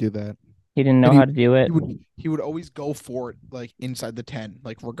know how to do that. he didn't know And how to do he it. would always go for it like inside the 10,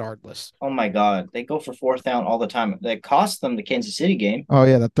 like regardless. oh my God, they go for fourth down all the time. That cost them the Kansas City game. Oh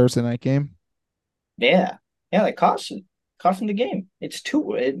yeah, that Thursday night game. Yeah, yeah, that cost them the game. It's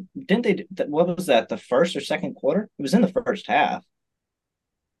two. Didn't they? What was that? The first or second quarter? It was in the first half,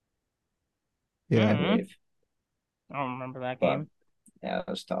 I Yeah. Mhm. believe. I don't remember that But game. yeah, it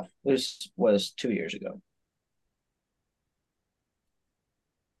was tough. It was 2 years ago.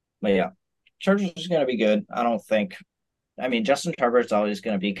 But yeah, Chargers is going to be good. I don't think. I mean, Justin Herbert's always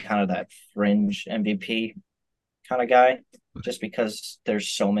going to be kind of that fringe MVP kind of guy, just because there's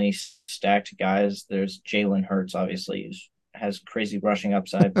so many stacked guys. There's Jalen Hurts, obviously, who has crazy rushing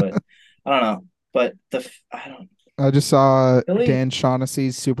upside, but I don't know. But I don't I just saw Philly. Dan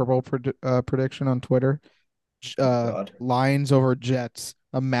Shaughnessy's Super Bowl prediction on Twitter. Oh God, Lions over Jets.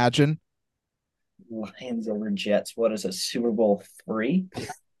 Imagine. Lions over Jets. What is a Super Bowl three?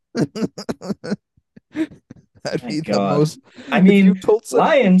 That'd My be the God. most. I If you mean, told some,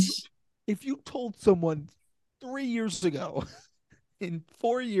 Lions. if you told someone 3 years ago, in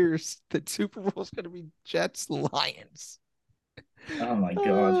 4 years, that Super Bowl is going to be Jets Lions. Oh my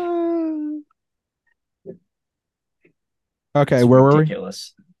God, Uh, okay, it's where were we?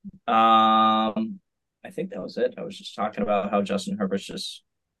 ridiculous. I think that was it. I was just talking about how Justin Herbert's just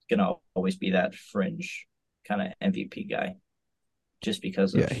gonna always be that fringe kind of MVP guy, just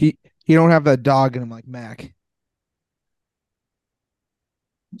because of Yeah, he don't have that dog in him like Mac.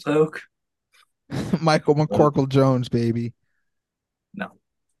 Luke. Michael Luke. McCorkle Jones, baby. No,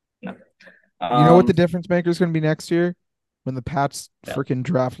 no. You know what the Um, difference maker is going to be next year? When the Pats yeah. freaking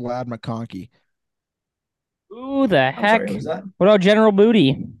draft Lad McConkey. Who the I'm sorry. heck? Who was that? What about General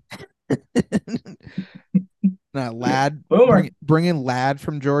Booty? Nah, Lad, Boomer. bring in Lad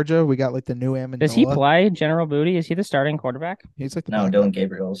from Georgia. We got like the new Does he Amendola. play General Booty? Is he the starting quarterback? He's like the No, backup. Dylan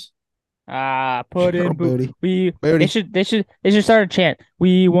Gabriel's. Put General in Booty. we Booty. they should start a chant.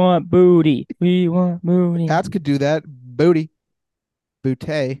 We want booty. We want booty. Pats could do that. Booty.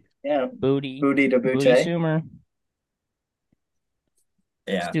 Booty. Yeah, Booty. Booty to Booty Booty. Sumer.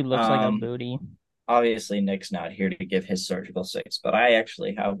 This Yeah. dude looks like a booty. Obviously Nick's not here to give his surgical six, but I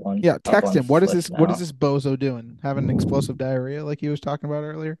actually have one Yeah, up text on him. What is Flip this? What is now. this bozo doing? Having explosive diarrhea like he was talking about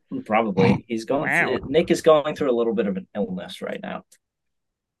earlier? Probably he's going Wow. through. Nick is going through a little bit of an illness right now,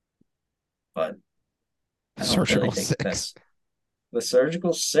 but I don't really Surgical think six. that's the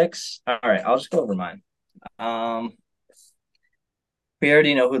surgical six. All right, I'll just go over mine. Um, we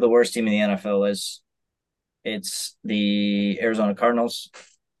already know who the worst team in the NFL is. It's the Arizona Cardinals.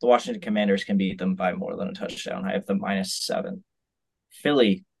 The Washington Commanders can beat them by more than a touchdown. I have them -7.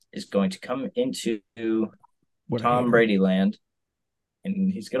 Philly is going to come into What a Tom hater. Brady land,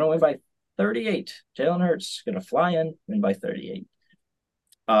 and he's going to win by 38. Jalen Hurts is going to fly in, win by 38.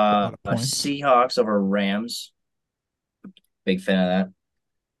 A lot of points. Seahawks over Rams. Big fan of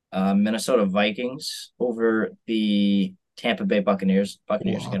that. Minnesota Vikings over the Tampa Bay Buccaneers.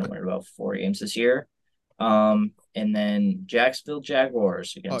 Buccaneers are going to Lock. win about 4 games this year. And then Jacksonville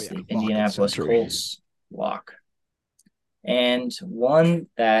Jaguars Oh against yeah, the lock of the Indianapolis century. Colts. Lock. And one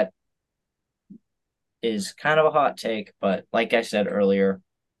that is kind of a hot take, but like I said earlier,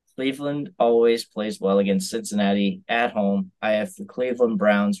 Cleveland always plays well against Cincinnati at home. I have the Cleveland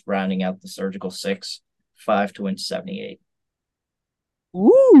Browns rounding out the surgical six, 5 to win 78.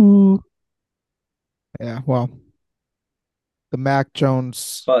 Ooh. Yeah, well, the Mac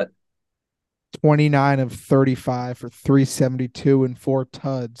Jones But 29 of 35 for 372 and 4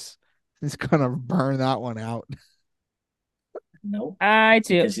 tuds. He's gonna burn that one out. no, I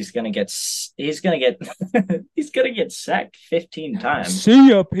too. because he's gonna get he's gonna get sacked 15 times. See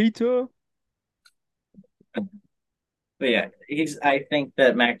ya, Peter. But yeah, I think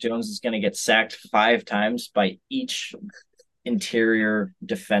that Mac Jones is going to get sacked 5 times by each interior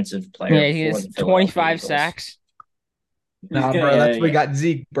defensive player Yeah, he for has the Philadelphia 25 Eagles. sacks. He's Nah, gonna, bro, yeah, that's why we yeah. got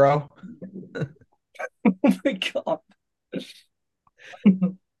Zeke, bro. Oh my god,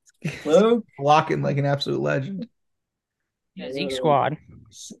 Luke. Blocking like an absolute legend. Yeah, Zeke No, squad.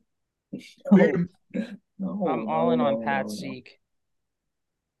 Beat no, him. I'm no, all in on no, Pat no, no, Zeke.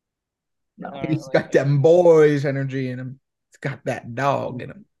 no. He's Currently. got them boys energy in him. He's got that dog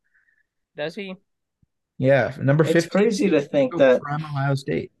in him. Does he? Yeah, number It's 15 crazy to think that from Ohio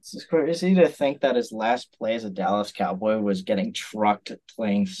State. it's crazy to think that his last play as a Dallas Cowboy was getting trucked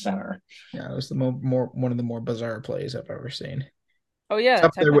playing center. Yeah, it was the more one of the more bizarre plays I've ever seen. Oh yeah,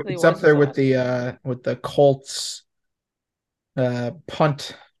 that technically It's up was his there last game. with the Colts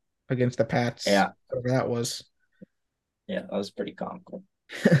punt against the Pats. Yeah, Whatever that was. yeah, that was pretty comical.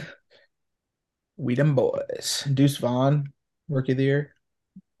 We them boys. Deuce Vaughn, rookie of the year.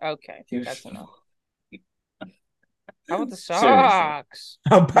 Okay, Dude, that's enough. How about the seriously, Sox?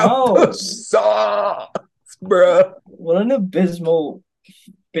 How about no, those socks, bro? what an abysmal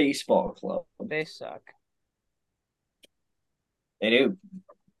baseball club. They suck. They do.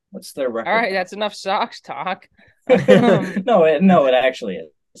 What's their All record right, now? that's enough Sox talk. No, it actually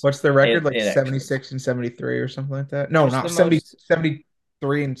is. What's their record? Like It actually is. 76 and 73 or something like that? No, Just the not 70, most.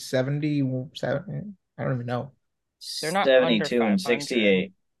 73 and 77. I don't even know. They're not under 72 and 500.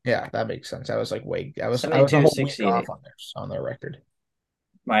 68. Yeah, that makes sense. I was like, wait, I was a 72, whole week 68. off on their record.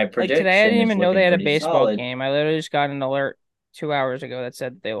 My Like today, I prediction didn't is even know they looking had a pretty baseball solid. game. I literally just got an alert 2 hours ago that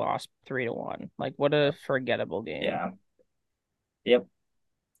said they lost 3-1. Like, what a forgettable game. Yeah. Yep.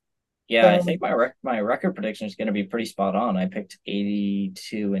 Yeah, I Um, think my record prediction is going to be pretty spot on. I picked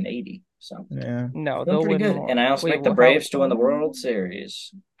 82 and 80. So yeah. No, feeling they'll pretty win good. more. And I also Wait, picked the well, how? Braves to win the World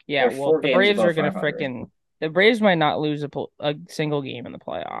Series. Yeah, They're well, four the games Braves are above gonna 500. freaking. The Braves might not lose a single game in the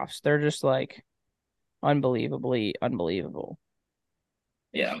playoffs. They're just like unbelievably unbelievable.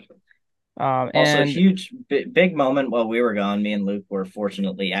 Yeah. Also, And huge, big moment while we were gone. Me and Luke were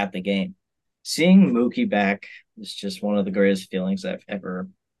fortunately at the game. Seeing Mookie back is just one of the greatest feelings I've ever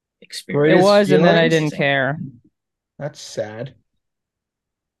it Greatest experienced. was, and then I feelings? didn't Amazing. care. That's sad.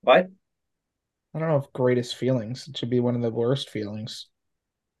 What? I don't know if greatest feelings. It should be one of the worst feelings.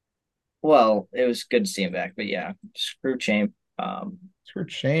 Well, it was good to see him back, but yeah, screw Champ. Screw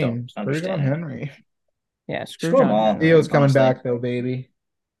Don't shame. Screw John understand him. Henry. Yeah, screw Screw them John all, Henry. Theo's coming honestly. back though, baby.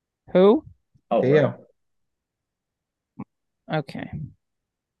 Who? Oh, word. Theo. Okay.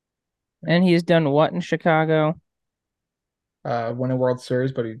 And he's done what in Chicago? Won a World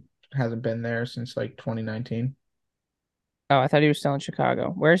Series, but he hasn't been there since like 2019. Oh, I thought he was still in Chicago.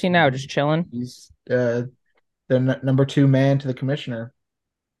 Where is he now? Just chilling? He's the number two man to the commissioner.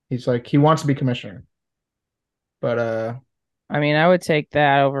 He's like he wants to be commissioner, but I mean, I would take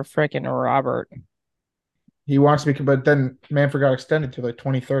that over frickin' Robert. he wants to be. But then Manfred got extended to like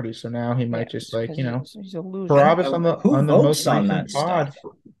 2030, so now he Yeah, might just just like because he's a loser. Carabas Who on the votes most on that recent pod. stuff?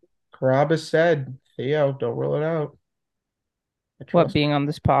 Carabas said, "Theo, don't rule it out." I What, trust. being on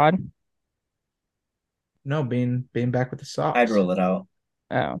this pod? No, being back with the I'd Sox. rule it out.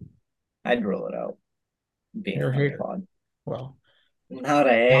 Oh. I'd rule it out. Being You're a on the hater. pod. Well, Not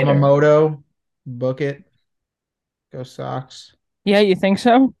a hater. Yamamoto, book it. Go Sox. Yeah, you think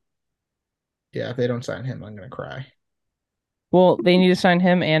so? Yeah, if they don't sign him, I'm gonna cry. Well, they need to sign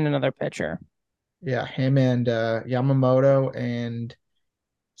him and another pitcher. Yeah, him and Yamamoto and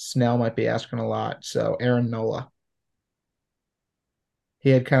Snell might be asking a lot. So Aaron Nola. He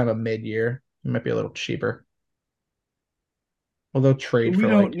had kind of a mid-year. He might be a little cheaper. Well, they'll trade We for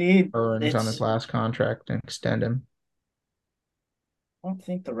don't like need Burns on his it's last contract and extend him. I don't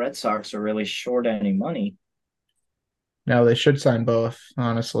think the Red Sox are really short any money. No, they should sign both,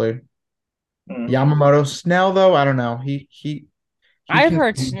 honestly. Hmm. Yamamoto, Snell though, I don't know. He I've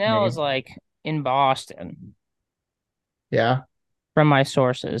heard confused Snell is me. like in Boston Yeah, from my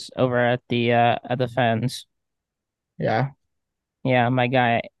sources over at the Fens. yeah, Yeah, my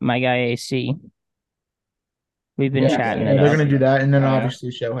guy AC. We've been yeah. chatting So it they're up. gonna do that, and then Oh yeah. obviously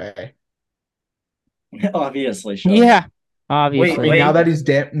Shohei. Obviously, Shohei. Yeah, Wait, I mean, obviously. now wait. that he's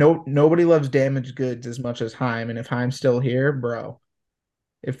nobody loves damaged goods as much as Heim, and if Heim's still here, bro,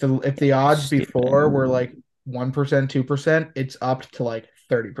 if the odds Stupid. before were like 1%, 2%, it's up to like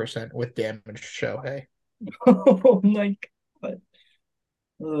 30% with damaged Shohei. Oh my God.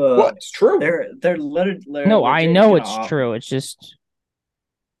 What? It's true. They're No, I legit know gonna it's true. It's just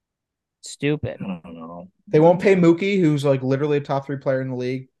stupid. I don't know. They won't pay Mookie, who's like literally a top three player in the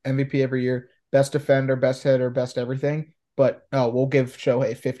league, MVP every year, best defender, best hitter, best everything. But oh, we'll give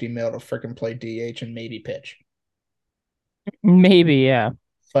Shohei 50 mil to freaking play DH and maybe pitch. Maybe, yeah.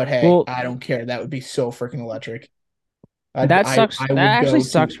 But hey, Well, I don't care. That would be so freaking electric. that sucks. I That would actually go to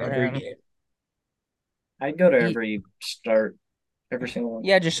sucks for every him. game. I'd go to He, every start, every single one.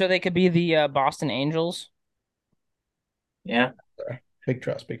 yeah, just so they could be the Boston Angels. Yeah. Big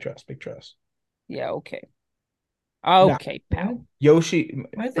trust, big trust, big trust. Yeah, okay. Nah, Okay, I, pal.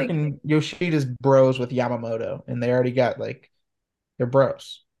 I think Freaking Yoshida's bros with Yamamoto, and they already got like they're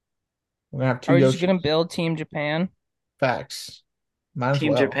bros. We're gonna have two Are we just Yoshis. gonna build Team Japan? Facts. Might as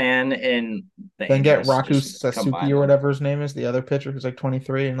Team well. Japan and the Then get Angels Raku just Sasuke combine or them. whatever his name is, the other pitcher who's like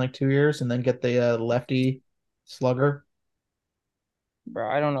 23 in like 2 years, and then get the lefty slugger. Bro,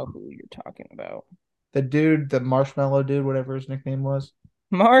 I don't know who you're talking about. The dude, the marshmallow dude, whatever his nickname was.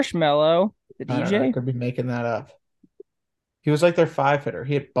 Marshmallow, the I don't know. I DJ? could be making that up. He was like their five hitter.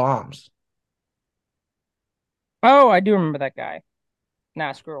 He hit bombs. Oh, I do remember that guy.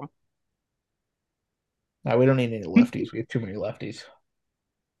 Nah, screw Now we don't need any him. lefties. We have too many lefties.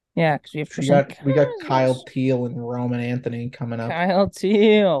 Yeah, because we have We Tristan got we got Kyle Casas. Teal and Roman Anthony coming up. Kyle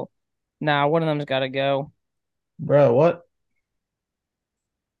Teal. Nah, one of them's got to go. Bro, what?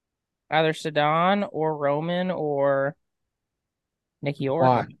 Either Sedan or Roman or Nick York.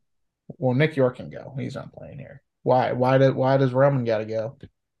 Why? Well, Nick York can go. He's not playing here. Why? Why does Roman gotta go?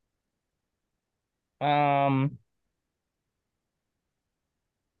 Um,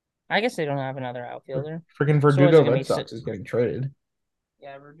 I guess they don't have another outfielder. Freaking So it's Verdugo gonna be Red six. Sox is getting traded.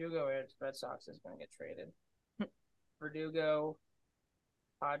 Yeah, Verdugo Red Sox is gonna get traded. Verdugo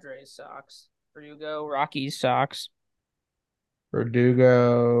Padres Sox. Verdugo Rockies Sox.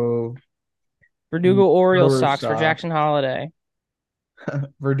 Verdugo Verdugo Orioles Brewers Sox for Sox. Jackson Holiday.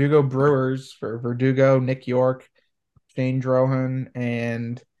 Verdugo Brewers for Verdugo, Nick York, Shane Drohan,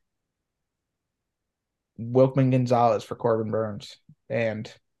 and Wilkman Gonzalez for Corbin Burns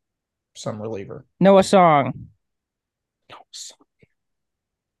and some reliever. Noah Song.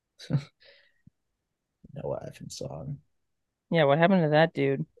 Noah effing Song. Yeah, what happened to that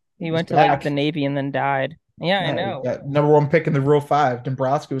dude? He He's went to like the back. Navy and then died. Yeah, I He know. got number one pick in the Rule 5.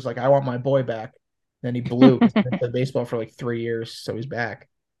 Dombrowski was like, I want my boy back. Then he blew because he didn't play baseball for like 3 years, so he's back.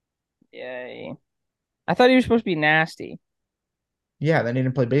 Yay. I thought he was supposed to be nasty. Yeah, then he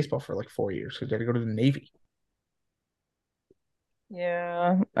didn't play baseball for like 4 years because he had to go to the Navy.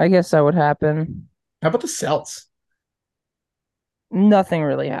 Yeah, I guess that would happen. How about the Celts? Nothing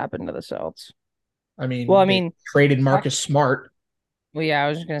really happened to the Celts. I Well, mean, I they mean, traded tech Marcus Smart. well, yeah, I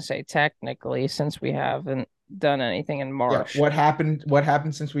was just gonna say technically, since we haven't done anything in Yeah, March. what happened? What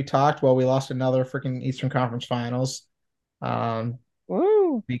happened since we talked? Well, we lost another freaking Eastern Conference Finals. Um,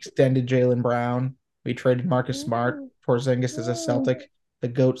 Woo! we extended Jaylen Brown. We traded Marcus Smart. Woo! Porzingis is a Woo! Celtic. The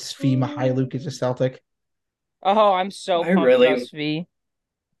GOAT Svi Mykhailiuk is a Celtic. Oh, I'm so I pumped about really, Svi.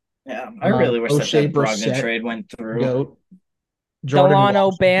 yeah, I really wish that O'Shea Brogdon Brissett, trade went through. GOAT. Jordan Delano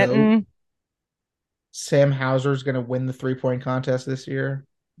Walsh, GOAT. Banton, Sam Hauser's going to win the 3-point contest this year.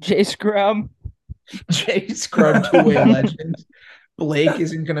 Jay Scrub. Jay Scrub, two-way legend. Blake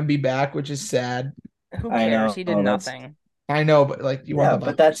isn't going to be back, which is sad. Who I cares? know. He did Oh, that's nothing. I know, but like, you want yeah, the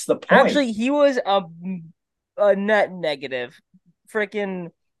but Bucks. that's the point. Actually, he was a net negative.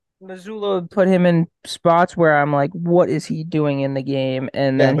 Freaking Missoula put him in spots where I'm like, what is he doing in the game?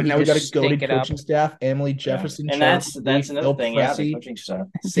 And Yeah, then but he now we got a just stink goaded it up. coaching staff: Emily Yeah, Jefferson, and Charlie that's Lee, another Phil thing. Yeah, the Pressey, coaching stuff.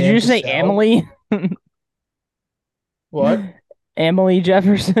 Did Sam you just say Cassell. Emily? What? Emily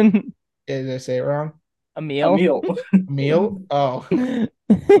Jefferson? Did I say it wrong? Emil? Emil, Emil? Oh,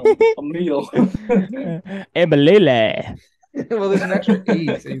 Emil. Emily. well, there's an extra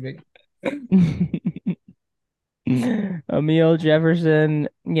E, so you make Emil Jefferson.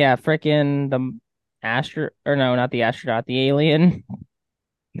 Yeah, freaking the astro or no, not the astronaut, the alien.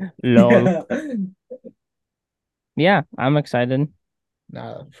 Lol. Yeah, I'm excited.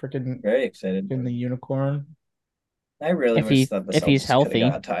 nah, freaking Very excited. in the unicorn. I really If wish he that the if he's Celtics could have healthy.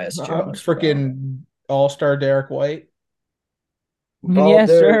 got Tyus Jones, bro. Freaking all-star Derek White. Oh, Yes,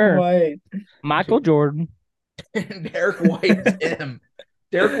 Derek sir. White. Michael Jordan. Derek White is him.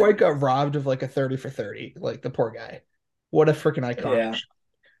 Derek White got robbed of like a 30 for 30. Like the poor guy. What a freaking iconic Yeah. shot.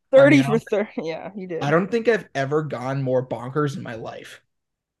 I 30 mean, for 30. Yeah, he did. I don't think I've ever gone more bonkers in my life.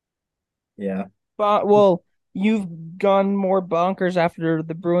 Yeah. But well, you've gone more bonkers after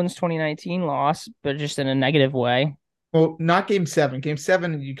the Bruins 2019 loss, but just in a negative way. Well, not game seven. Game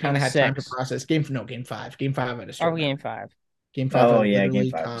seven, you kind Game of had time to six process. Game five. Game five, I had a or stroke. game five. Game five, I Oh yeah, game literally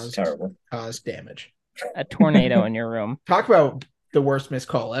five was terrible. caused damage. A tornado in your room. Talk about the worst missed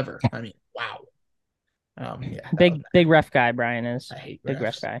call ever. I mean, wow. Yeah, Big ref guy, Brian is. I hate Big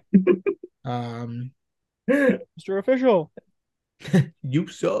ref refs. guy. Um, Mr. Official. you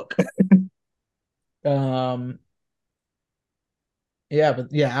suck. Um, Yeah, but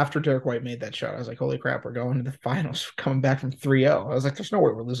yeah, after Derek White made that shot, I was like, holy crap, we're going to the finals, coming back from 3-0. I was like, there's no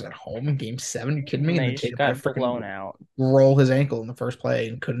way we're losing at home in game seven. You kidding me? And And they then just Tatum had to got blown freaking out. roll his ankle in the first play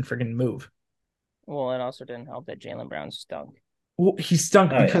and couldn't freaking move. Well, it also didn't help that Jaylen Brown stunk. Well, he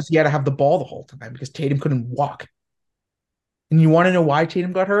stunk Oh yeah. because he had to have the ball the whole time because Tatum couldn't walk. And you want to know why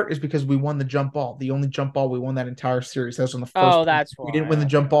Tatum got hurt? Is because we won the jump ball. The only jump ball we won that entire series. That was on the first Oh, play. that's If we didn't win why. the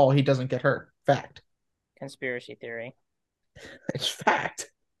jump Okay. ball, he doesn't get hurt. Fact. Conspiracy theory. It's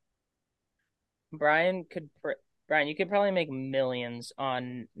fact. Brian could Brian, you could probably make millions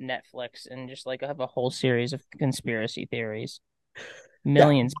on Netflix and just like have a whole series of conspiracy theories. Yeah.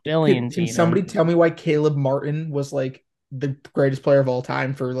 Millions, Can, billions can somebody even. tell me why Caleb Martin was like the greatest player of all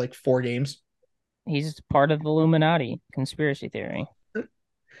time for like 4 games? He's part of the Illuminati. Conspiracy theory.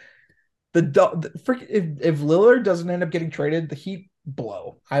 If Lillard doesn't end up getting traded, the Heat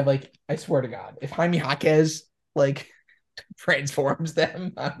blow. I swear to God, if Jaime Jaquez like transforms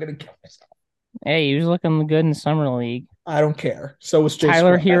them, I'm gonna kill myself. Hey, he was looking good in summer league. I don't care. So was Jay Tyler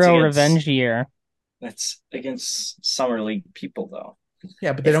Scrubb. That's Hero against revenge year. that's against summer league people though.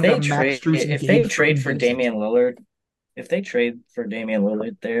 Yeah, but they don't got Max Strus and If they Gabe trade freaking for Vincent. Damian Lillard, if they trade for Damian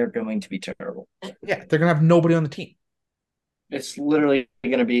Lillard, they're going to be terrible. Yeah, they're gonna have nobody on the team. It's literally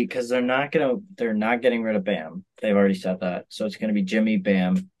going to be because they're not getting rid of Bam. They've already said that. So it's going to be Jimmy,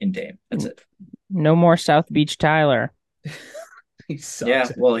 Bam, and Dame. That's it. No more South Beach Tyler. He Yeah,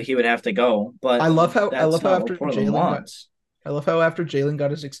 sucks. well, he would have to go, but I that's love how not what after Portland Jalen got wants. I love how after Jalen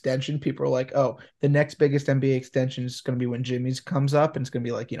got his extension, people are like, "Oh, the next biggest NBA extension is going to be when Jimmy's comes up, and it's going to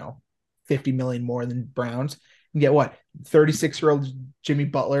be like 50 million more than Brown's." And get what? 36-year-old Jimmy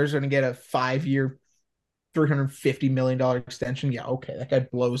Butler's going to get a 5-year, $350 million extension. Yeah, okay, that guy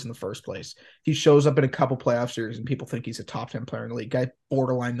blows in the first place. He shows up in a couple playoff series, and people think he's a top 10 player in the league. Guy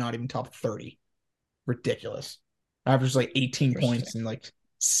borderline not even top 30. Ridiculous. Averages like 18 points and like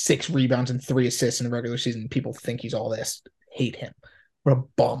 6 rebounds and 3 assists in the regular season. People think he's all this. Hate him. What a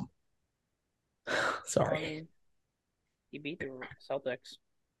bum. Sorry. He beat the Celtics.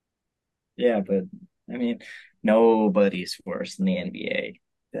 Yeah, but I mean, nobody's worse in the NBA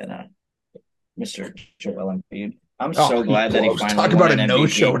than Mr. Joel Embiid. I'm Oh, so glad that he blows. finally Talk won about a an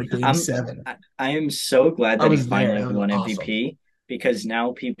no-show MVP. in Game 7. I am so glad I that he was there. finally That was won awesome. MVP because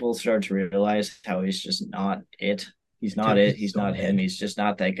now people start to realize how he's just not it. He's not Dude, it. he's He's so not him. mid. He's just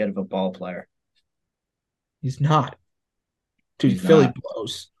not that good of a ball player. He's not. Dude, He's Philly not.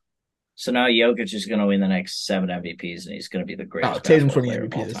 blows. So now Jokic is going to win the next 7 MVPs, and he's going to be the Oh, greatest Tatum's basketball winning player of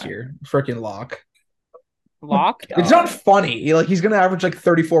MVP all this time. year. Freaking lock. Lock? It's not God. funny. Like he's gonna average like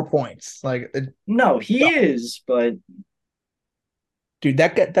 34 points. No, he is, but dude,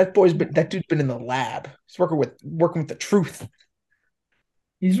 that dude's been in the lab. He's working with the truth.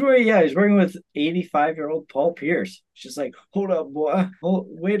 he's working with 85-year-old Paul Pierce. It's just like, hold up, boy,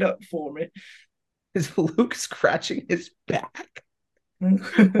 wait up for me. Is Luke scratching his back Luke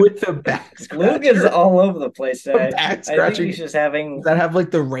with the back is scratcher? all over the place The today. back I think he's scratching. just Does having that have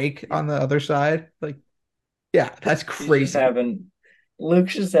like the rake on the other side? Like, yeah, that's he's just crazy. having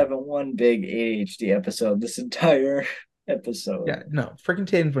Luke's just having one big ADHD episode this entire Yeah, episode. no, freaking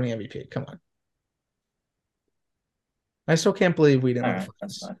Tatum's winning MVP. Come on. I still can't believe we didn't All win the right,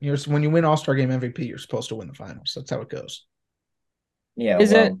 that's finals. fine. When you win All-Star Game MVP, you're supposed to win the finals. That's how it goes. Yeah,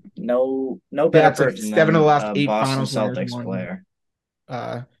 Is it? well, no Yeah, better it's like person 7 of the than last a 8 Boston finals winners Celtics won. player.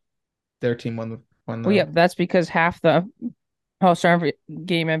 Their team won Well, yeah, the. that's because half the All-Star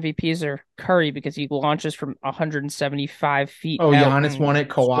game MVPs are Curry because he launches from 175 feet Oh, out Giannis and won it.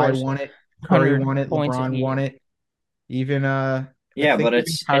 Kawhi scores won it. Curry 100 won it. points a LeBron won game. it. Even I Yeah, think but even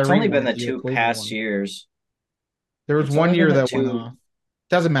it's Kyrie only won been it. the The year two Cleveland past won. years. There was It's one only been year the that went two. off.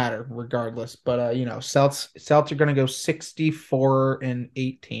 Doesn't matter regardless. But Celts are gonna go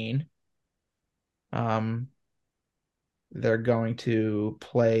 64-18. Um, they're going to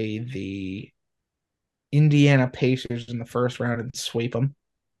play the Indiana Pacers in the first round and sweep them.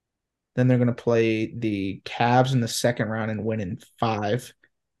 Then they're gonna play the Cavs in the second round and win in 5.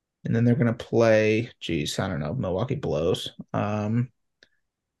 And then they're gonna play, geez, I don't know, Milwaukee blows. They're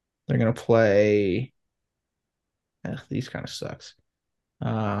gonna play. These kind of sucks.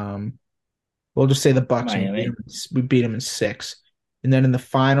 Um, we'll just say the Bucks and Miami. we beat them in 6. And then in the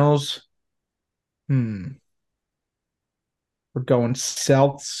finals, we're going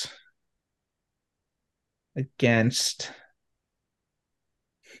Celts against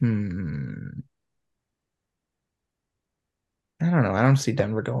I don't know. I don't see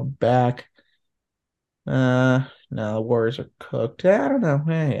Denver going back. No, the Warriors are cooked. I don't know.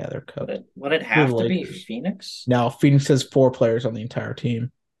 Yeah, they're Would cooked. it would it The have to be Lakers. Phoenix? Now, Phoenix has 4 players on the entire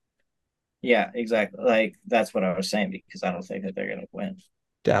team. Yeah, exactly. Like that's what I was saying because I don't think that they're gonna win.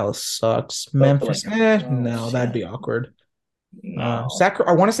 Dallas sucks. But Memphis, like no, close, that'd yeah. be awkward. No,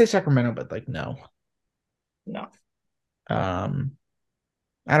 I want to say Sacramento, but like no. no. Um,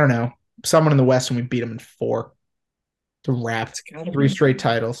 I don't know. Someone in the West, and we beat them in four to wrap It's gotta three be. straight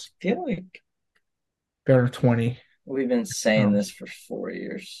titles. I feel like Better than 20. we've been saying Um, this for 4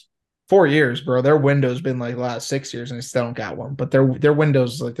 years. 4 years, bro. Their window's been like last 6 years, and they still don't got one. But their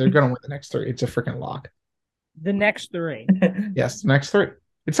window's like they're gonna win the next three. It's a freaking lock. The next three. Yes, the next three.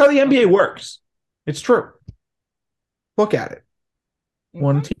 It's how the NBA Okay. works. It's true. Look at it.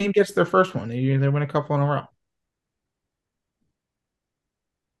 When a Okay. team gets their first one, they win a couple in a row.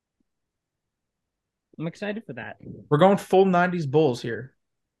 I'm excited for that. We're going full 90s Bulls here.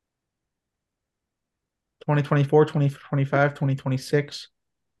 2024, 2025, 2026.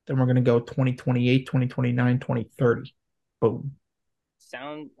 Then we're going to go 2028, 2029, 2030. Boom.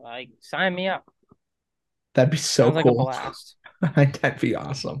 Sign me up. That'd be so Sounds like a cool. blast. That'd be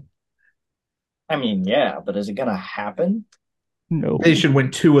awesome. I mean, yeah, but is it gonna happen? No. They should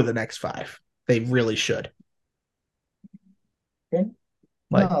win two of the next five. They really should. Okay.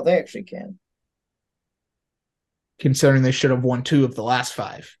 Like, No, they actually can. considering they should have won two of the last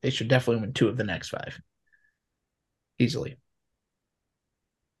five, they should definitely win two of the next five. Easily.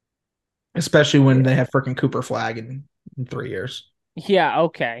 Especially when they Yeah. have freaking Cooper Flag in 3 years. Yeah,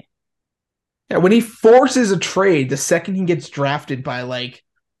 okay. Yeah, when he forces a trade the second he gets drafted by like,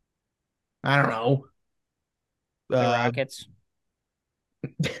 I don't know, The uh, Rockets.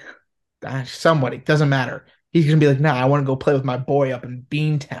 somebody, doesn't matter. He's gonna be like, nah, I want to go play with my boy up in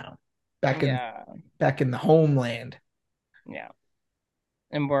Beantown, back in Yeah. back in the homeland. Yeah.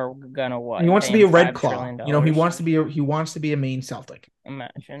 And we're gonna He what? wants to Pay be him a Red $5 Claw. trillion You know, he dollars. wants to be a Maine Celtic.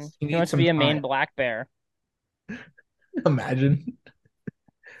 Imagine. He He needs wants to some be a time. Maine black bear. Imagine.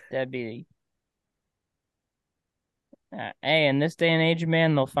 That'd be hey, in this day and age,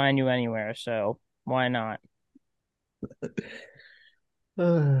 man, they'll find you anywhere, so why not?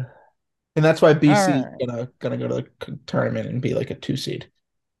 And that's why All BC right. gonna go to the tournament and be like a 2 seed.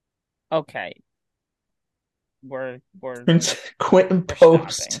 Okay. We're Prince Quentin we're stopping.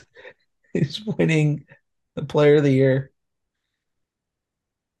 Post is winning the Player of the Year.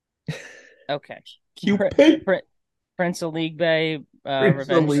 Okay. Cupid Prince of League Bay Prince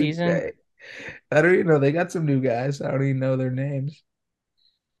of revenge League season. Day. I don't even know. They got some new guys. I don't even know their names.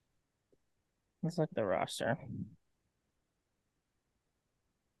 Let's look at the roster.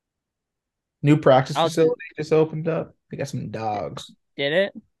 New practice I'll facility just opened up. They got some dogs. did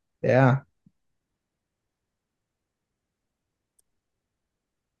it. Yeah.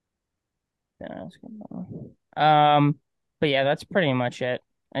 But yeah, that's pretty much it.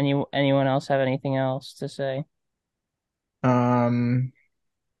 Anyone else have anything else to say? Um,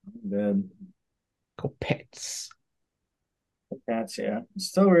 Good. go Pets. That's yeah.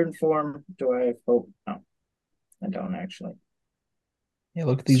 Still rooting for him. Do I have hope? No, I don't actually. Yeah,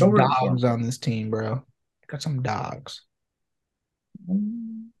 look at these Still rooting for dogs him. on this team, bro. Got some dogs.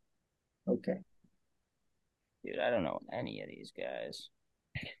 Okay. Dude, I don't know any of these guys.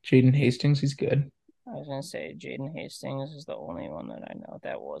 Jaden Hastings, he's good. I was gonna say Jaden Hastings is the only one that I know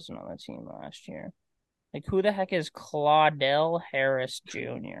that wasn't on the team last year. Like, who the heck is Claudel Harris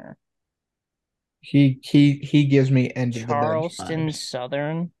Jr.? He gives me end of the bench Charleston vibes.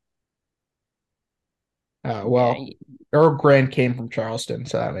 Southern. Yeah, Well, Earl Grant came from Charleston,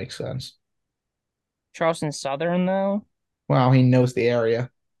 so that makes sense. Charleston Southern though. Wow, he knows the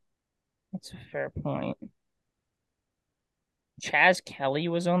area. That's a fair point. Chaz Kelly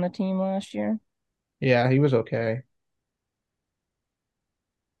was on the team last year. Yeah, he was okay.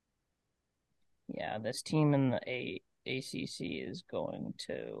 Yeah, this team in the ACC is going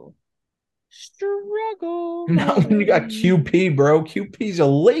to struggle Now when you got mightily. QP, bro, QP's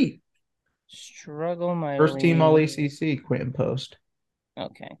elite. Struggle First team All mightily. ACC, Quentin Post.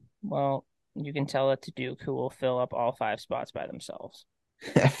 Okay. Well, you can tell it to Duke, who will fill up all 5 spots by themselves.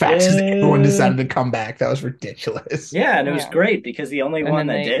 Facts is everyone decided to come back. That was ridiculous. Yeah, and it was Yeah. great because the only And one then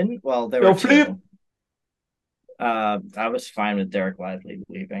that they didn't, well, there Go were flip. two. I was fine with Derek Lively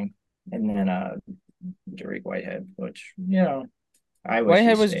leaving, and then Derek Whitehead, which I wish he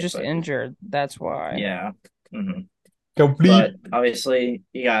Whitehead was stayed, just but injured. That's why. yeah. hmm Go But flip. obviously,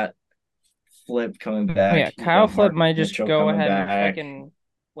 you got Flip coming Oh, back. yeah, You Kyle got Flip Mark might just Mitchell go coming ahead and back. freaking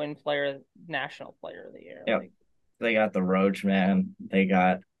win National Player of the Year. Yep. Like, They got the Roach man. They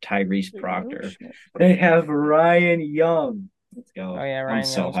got Tyrese Proctor. Roach. They have Ryan Young. Let's go. Oh yeah, I'm Ryan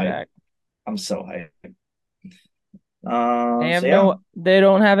so Young's hyped. back. I'm so hyped. They have So yeah, they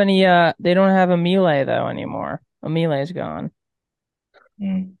don't have any they don't have a Melee though anymore. A Melee's gone.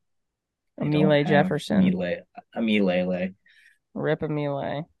 Mm. I don't Amile have Jefferson. Amile. Rip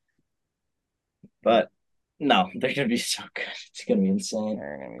Amile. But no, they're gonna be so good. It's gonna be insane.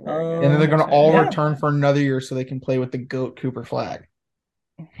 They're gonna be very And then they're good. going to all Yeah. return for another year so they can play with the GOAT Cooper Flag.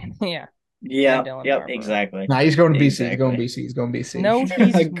 Yeah. Yeah, And Dylan yep, Harper. exactly. Nah, he's going to BC. He's Exactly. going BC. He's going BC. No,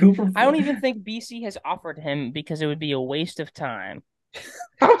 Cooper. I don't even think BC has offered him because it would be a waste of time.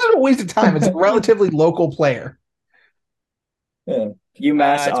 How is it a waste of time? It's a relatively local player. Yeah.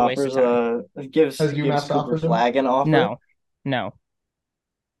 UMass It's a waste of offers gives Has UMass Cooper offered him? Flag an offer. No.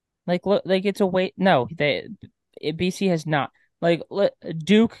 Like look, like it's a wait. No, BC has not. Like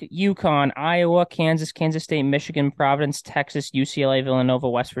Duke, UConn, Iowa, Kansas, Kansas State, Michigan, Providence, Texas, UCLA, Villanova,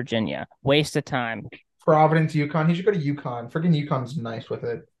 West Virginia. Waste of time. Providence, UConn. He should go to UConn. Freaking UConn's nice with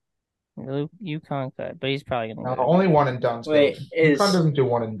it. UConn could, but he's probably gonna go to Only Duke. one and done. Wait, UConn doesn't do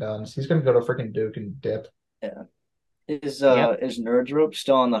one and dones. He's gonna go to freaking Duke and dip. Yeah. Is Yep. Nerdrope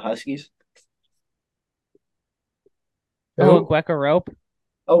still on the Huskies? Oh, Gueca Rope.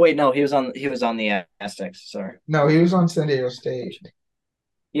 Oh wait, no, he was on the Aztecs. Sorry. No, he was on San Diego State.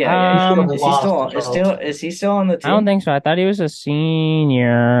 Yeah. Um, Is he still on the I don't team? think so. I thought he was a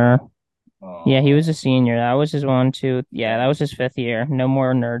senior. Yeah, he was a senior. That was his 1, 2. Yeah, that was his 5th year. No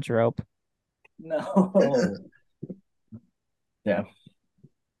more Nerds Rope. No. Yeah.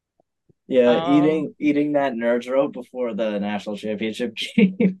 Yeah, eating that Nerds Rope before the national championship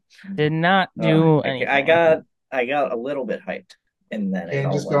game. Did not do anything. I got a little bit hyped, and then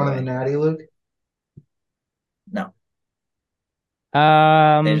And just going to the Natty, Luke. No.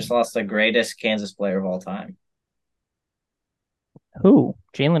 They just lost the greatest Kansas player of all time. Who?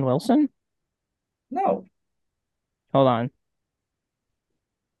 Jalen Wilson? No. Hold on.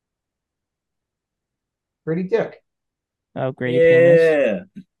 Grady Dick. Oh, Grady Penis.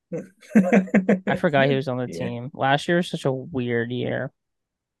 Yeah. I forgot he was on the team. Last year was such a weird year.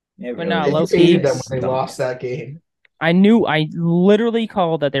 Yeah, But really. no, They low hated key. them when they lost that game. I literally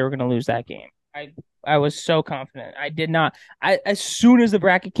called that they were going to lose that game. I was so confident. I did not. As soon as the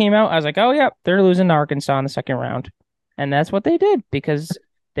bracket came out, I was like, oh, yeah, they're losing to Arkansas in the second round. And that's what they did because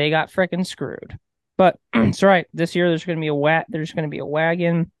they got freaking screwed. But it's right. This year, there's going to be a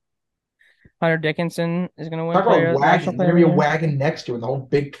wagon. Hunter Dickinson is going to win. Talk about National wagon. There's Player gonna be a of the Year. wagon next year, and the whole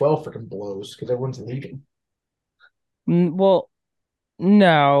Big 12 freaking blows because everyone's leaving. Well,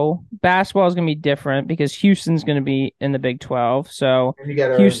 no. Basketball is going to be different because Houston's going to be in the Big 12. So And you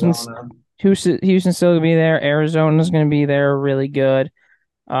got Houston's Arizona. Houston's still going to be there. Arizona's going to be there, really good.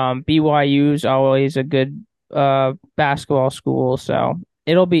 BYU's always a good basketball school, so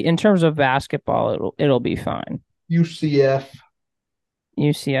it'll be in terms of basketball, it'll be fine. UCF.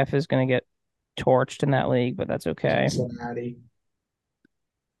 UCF is going to get torched in that league, but that's okay.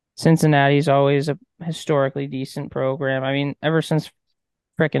 Cincinnati's always a historically decent program. I mean, ever since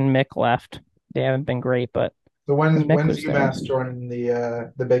frickin' Mick left, they haven't been great, but So when's was there. UMass joining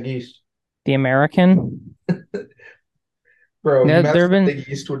the Big East? the American, Bro, There- UMass there have been- Big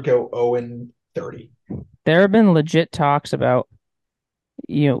East would go 0-30. there have been legit talks about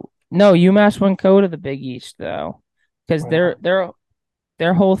no, UMass wouldn't go to the Big East though, because Why not?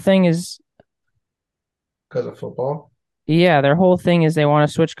 their whole thing is Because of football. their whole thing is they want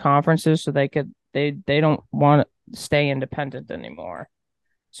to switch conferences so they don't want to stay independent anymore.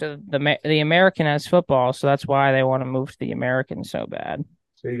 So the American has football, so that's why they want to move to the American so bad.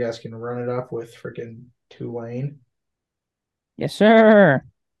 So you guys can run it up with freaking Tulane. Yes, sir.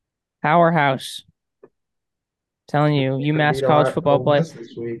 Powerhouse. Telling you, UMass Beat college Ole football play. Miss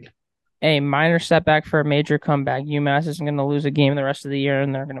this week. A minor setback for a major comeback. UMass isn't going to lose a game the rest of the year,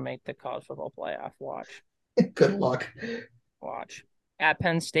 and they're going to make the college football playoff. Good luck. Watch. At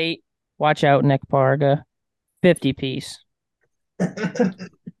Penn State, watch out, Nick Parga. 50 piece. Are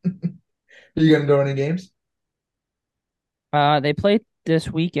you gonna do any games? They play this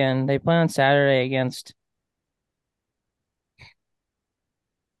weekend. They play on Saturday against. I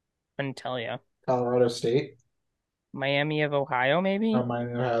couldn't tell you. Colorado State. Miami of Ohio, maybe? Oh,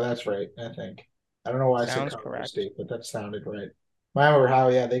 Miami, Ohio. That's right. I think. I don't know why I said Sounds Colorado correct. State, but that sounded right. Miami, Ohio.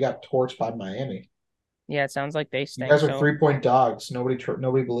 Yeah, they got torched by Miami. Yeah, it sounds like they You stink. guys are So 3-point dogs. Nobody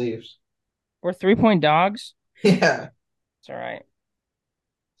believes. we're 3-point dogs. Yeah. It's all right.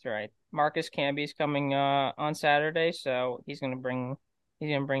 It's all right. Marcus Camby's coming on Saturday, so he's gonna bring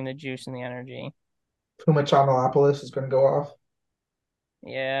the juice and the energy. Puma Chanalopoulos is gonna go off.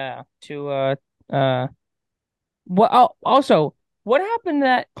 Yeah. To also what happened to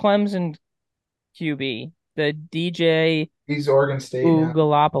that Clemson QB? The DJ He's Oregon State now.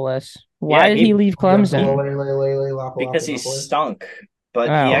 Ugalopoulos. Why did he- he leave Clemson? Because he stunk. But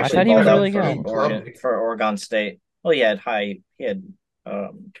Oh, he I actually thought he was balled out really for good. For Oregon State. Well, he had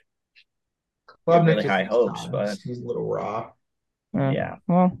have Nick really just high needs hopes, time. but He's a little raw. yeah.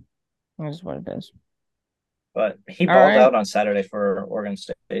 Well, that's what it is. But he All balled right. out on Saturday for Oregon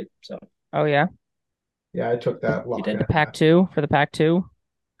State, so Oh yeah, Yeah, I took that he lock did. the at that. Pac-2 for the Pac-2.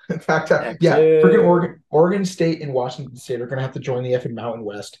 In fact, Heck yeah, freaking too. Oregon State and Washington State are gonna have to join the effing Mountain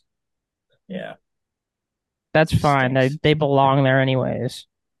West. Yeah, That's fine. They stinks. they belong there anyways.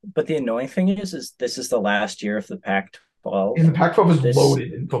 But the annoying thing is this is the last year of the Pac-12. And the Pac-12 is This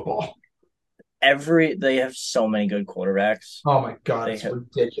loaded in football. they have so many good quarterbacks. Oh my God, They it's have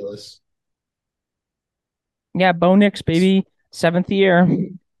ridiculous. Yeah, Bo Nix, baby, 7th year.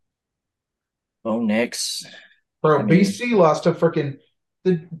 Bo Nix. I Bro, mean, BC lost to freaking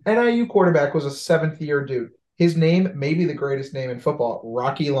the NIU quarterback was a seventh year dude. His name may be the greatest name in football,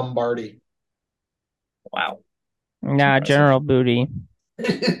 Rocky Lombardi. wow, it's Nah, impressive. General Booty.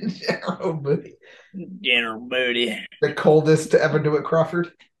 Oh, buddy. General Booty. The coldest to ever do it,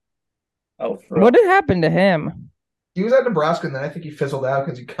 Crawford. Oh, for What real. did happen to him? He was at Nebraska, and then I think he fizzled out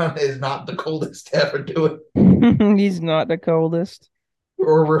because he kind of is not the coldest to ever do it. He's not the coldest.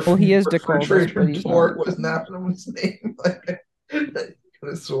 Or Well, he is the coldest, but refrigerator he's not. Tort wasn't that his name? Like, I could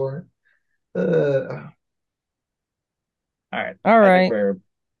have sworn. All right. All I think right. we're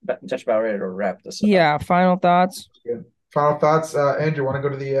just about ready to wrap this up. Yeah, final thoughts. Good. Final thoughts, Andrew. Want to go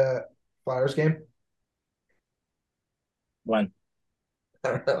to the Flyers game? When? I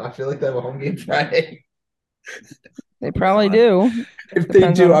don't know. I feel like they have a home game Friday. They probably God. do. If they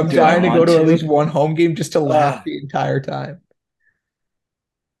Depends do, on I'm who Do I trying to go want to at to? least one home game just to laugh Ugh. the entire time.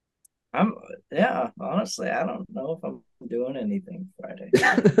 Yeah, honestly, I don't know if I'm doing anything Friday.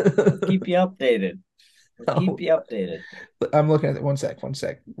 Keep you updated. Keep you updated. I'm looking at it. One sec.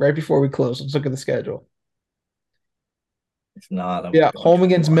 Right before we close, let's look at the schedule. If not, I'm Yeah, going home to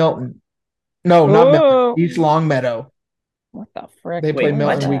against one. Milton. No, not Milton. Oh, East Longmeadow. what the frick? They play Wait,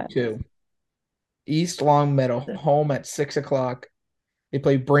 Milton what? week 2. East Longmeadow, home at 6 o'clock. They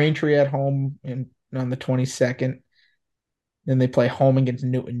play Braintree at home on the 22nd. Then they play home against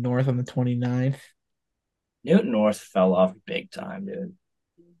Newton North on the 29th. Newton North fell off big time, dude.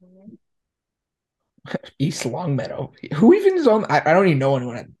 East Longmeadow. Who even is on? I don't even know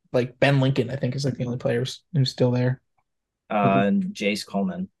anyone. Like Ben Lincoln, I think is like the only players who's still there. And Jace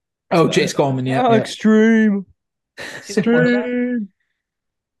Coleman. Oh, That's Chase about it. Coleman. Yeah, Oh, yeah. extreme. Is he the quarterback?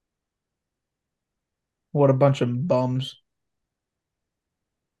 What a bunch of bums.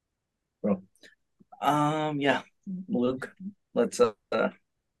 Bro. Yeah, Luke, let's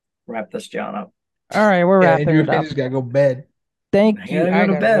wrap this John up. All right, we're Yeah, wrapping Andrew, it I up. just gotta go bed. Thank I you. gotta I go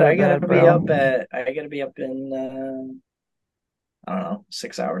to gotta bed. go to I gotta bed, be bro. up at. I gotta be up in. I don't know,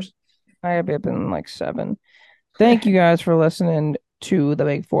 6 hours. I gotta be up in like 7. Thank you guys for listening to the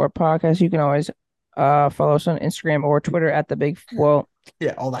Big Four podcast. You can always follow us on Instagram or Twitter at the Big. Well,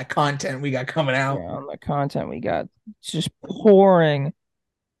 Yeah, all that content we got coming yeah, out. on the content we got, it's just pouring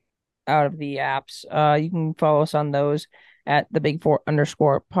out of the apps. You can follow us on those at the Big Four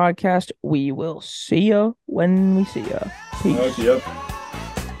 _ podcast. We will see you when we see you. Peace. Yep.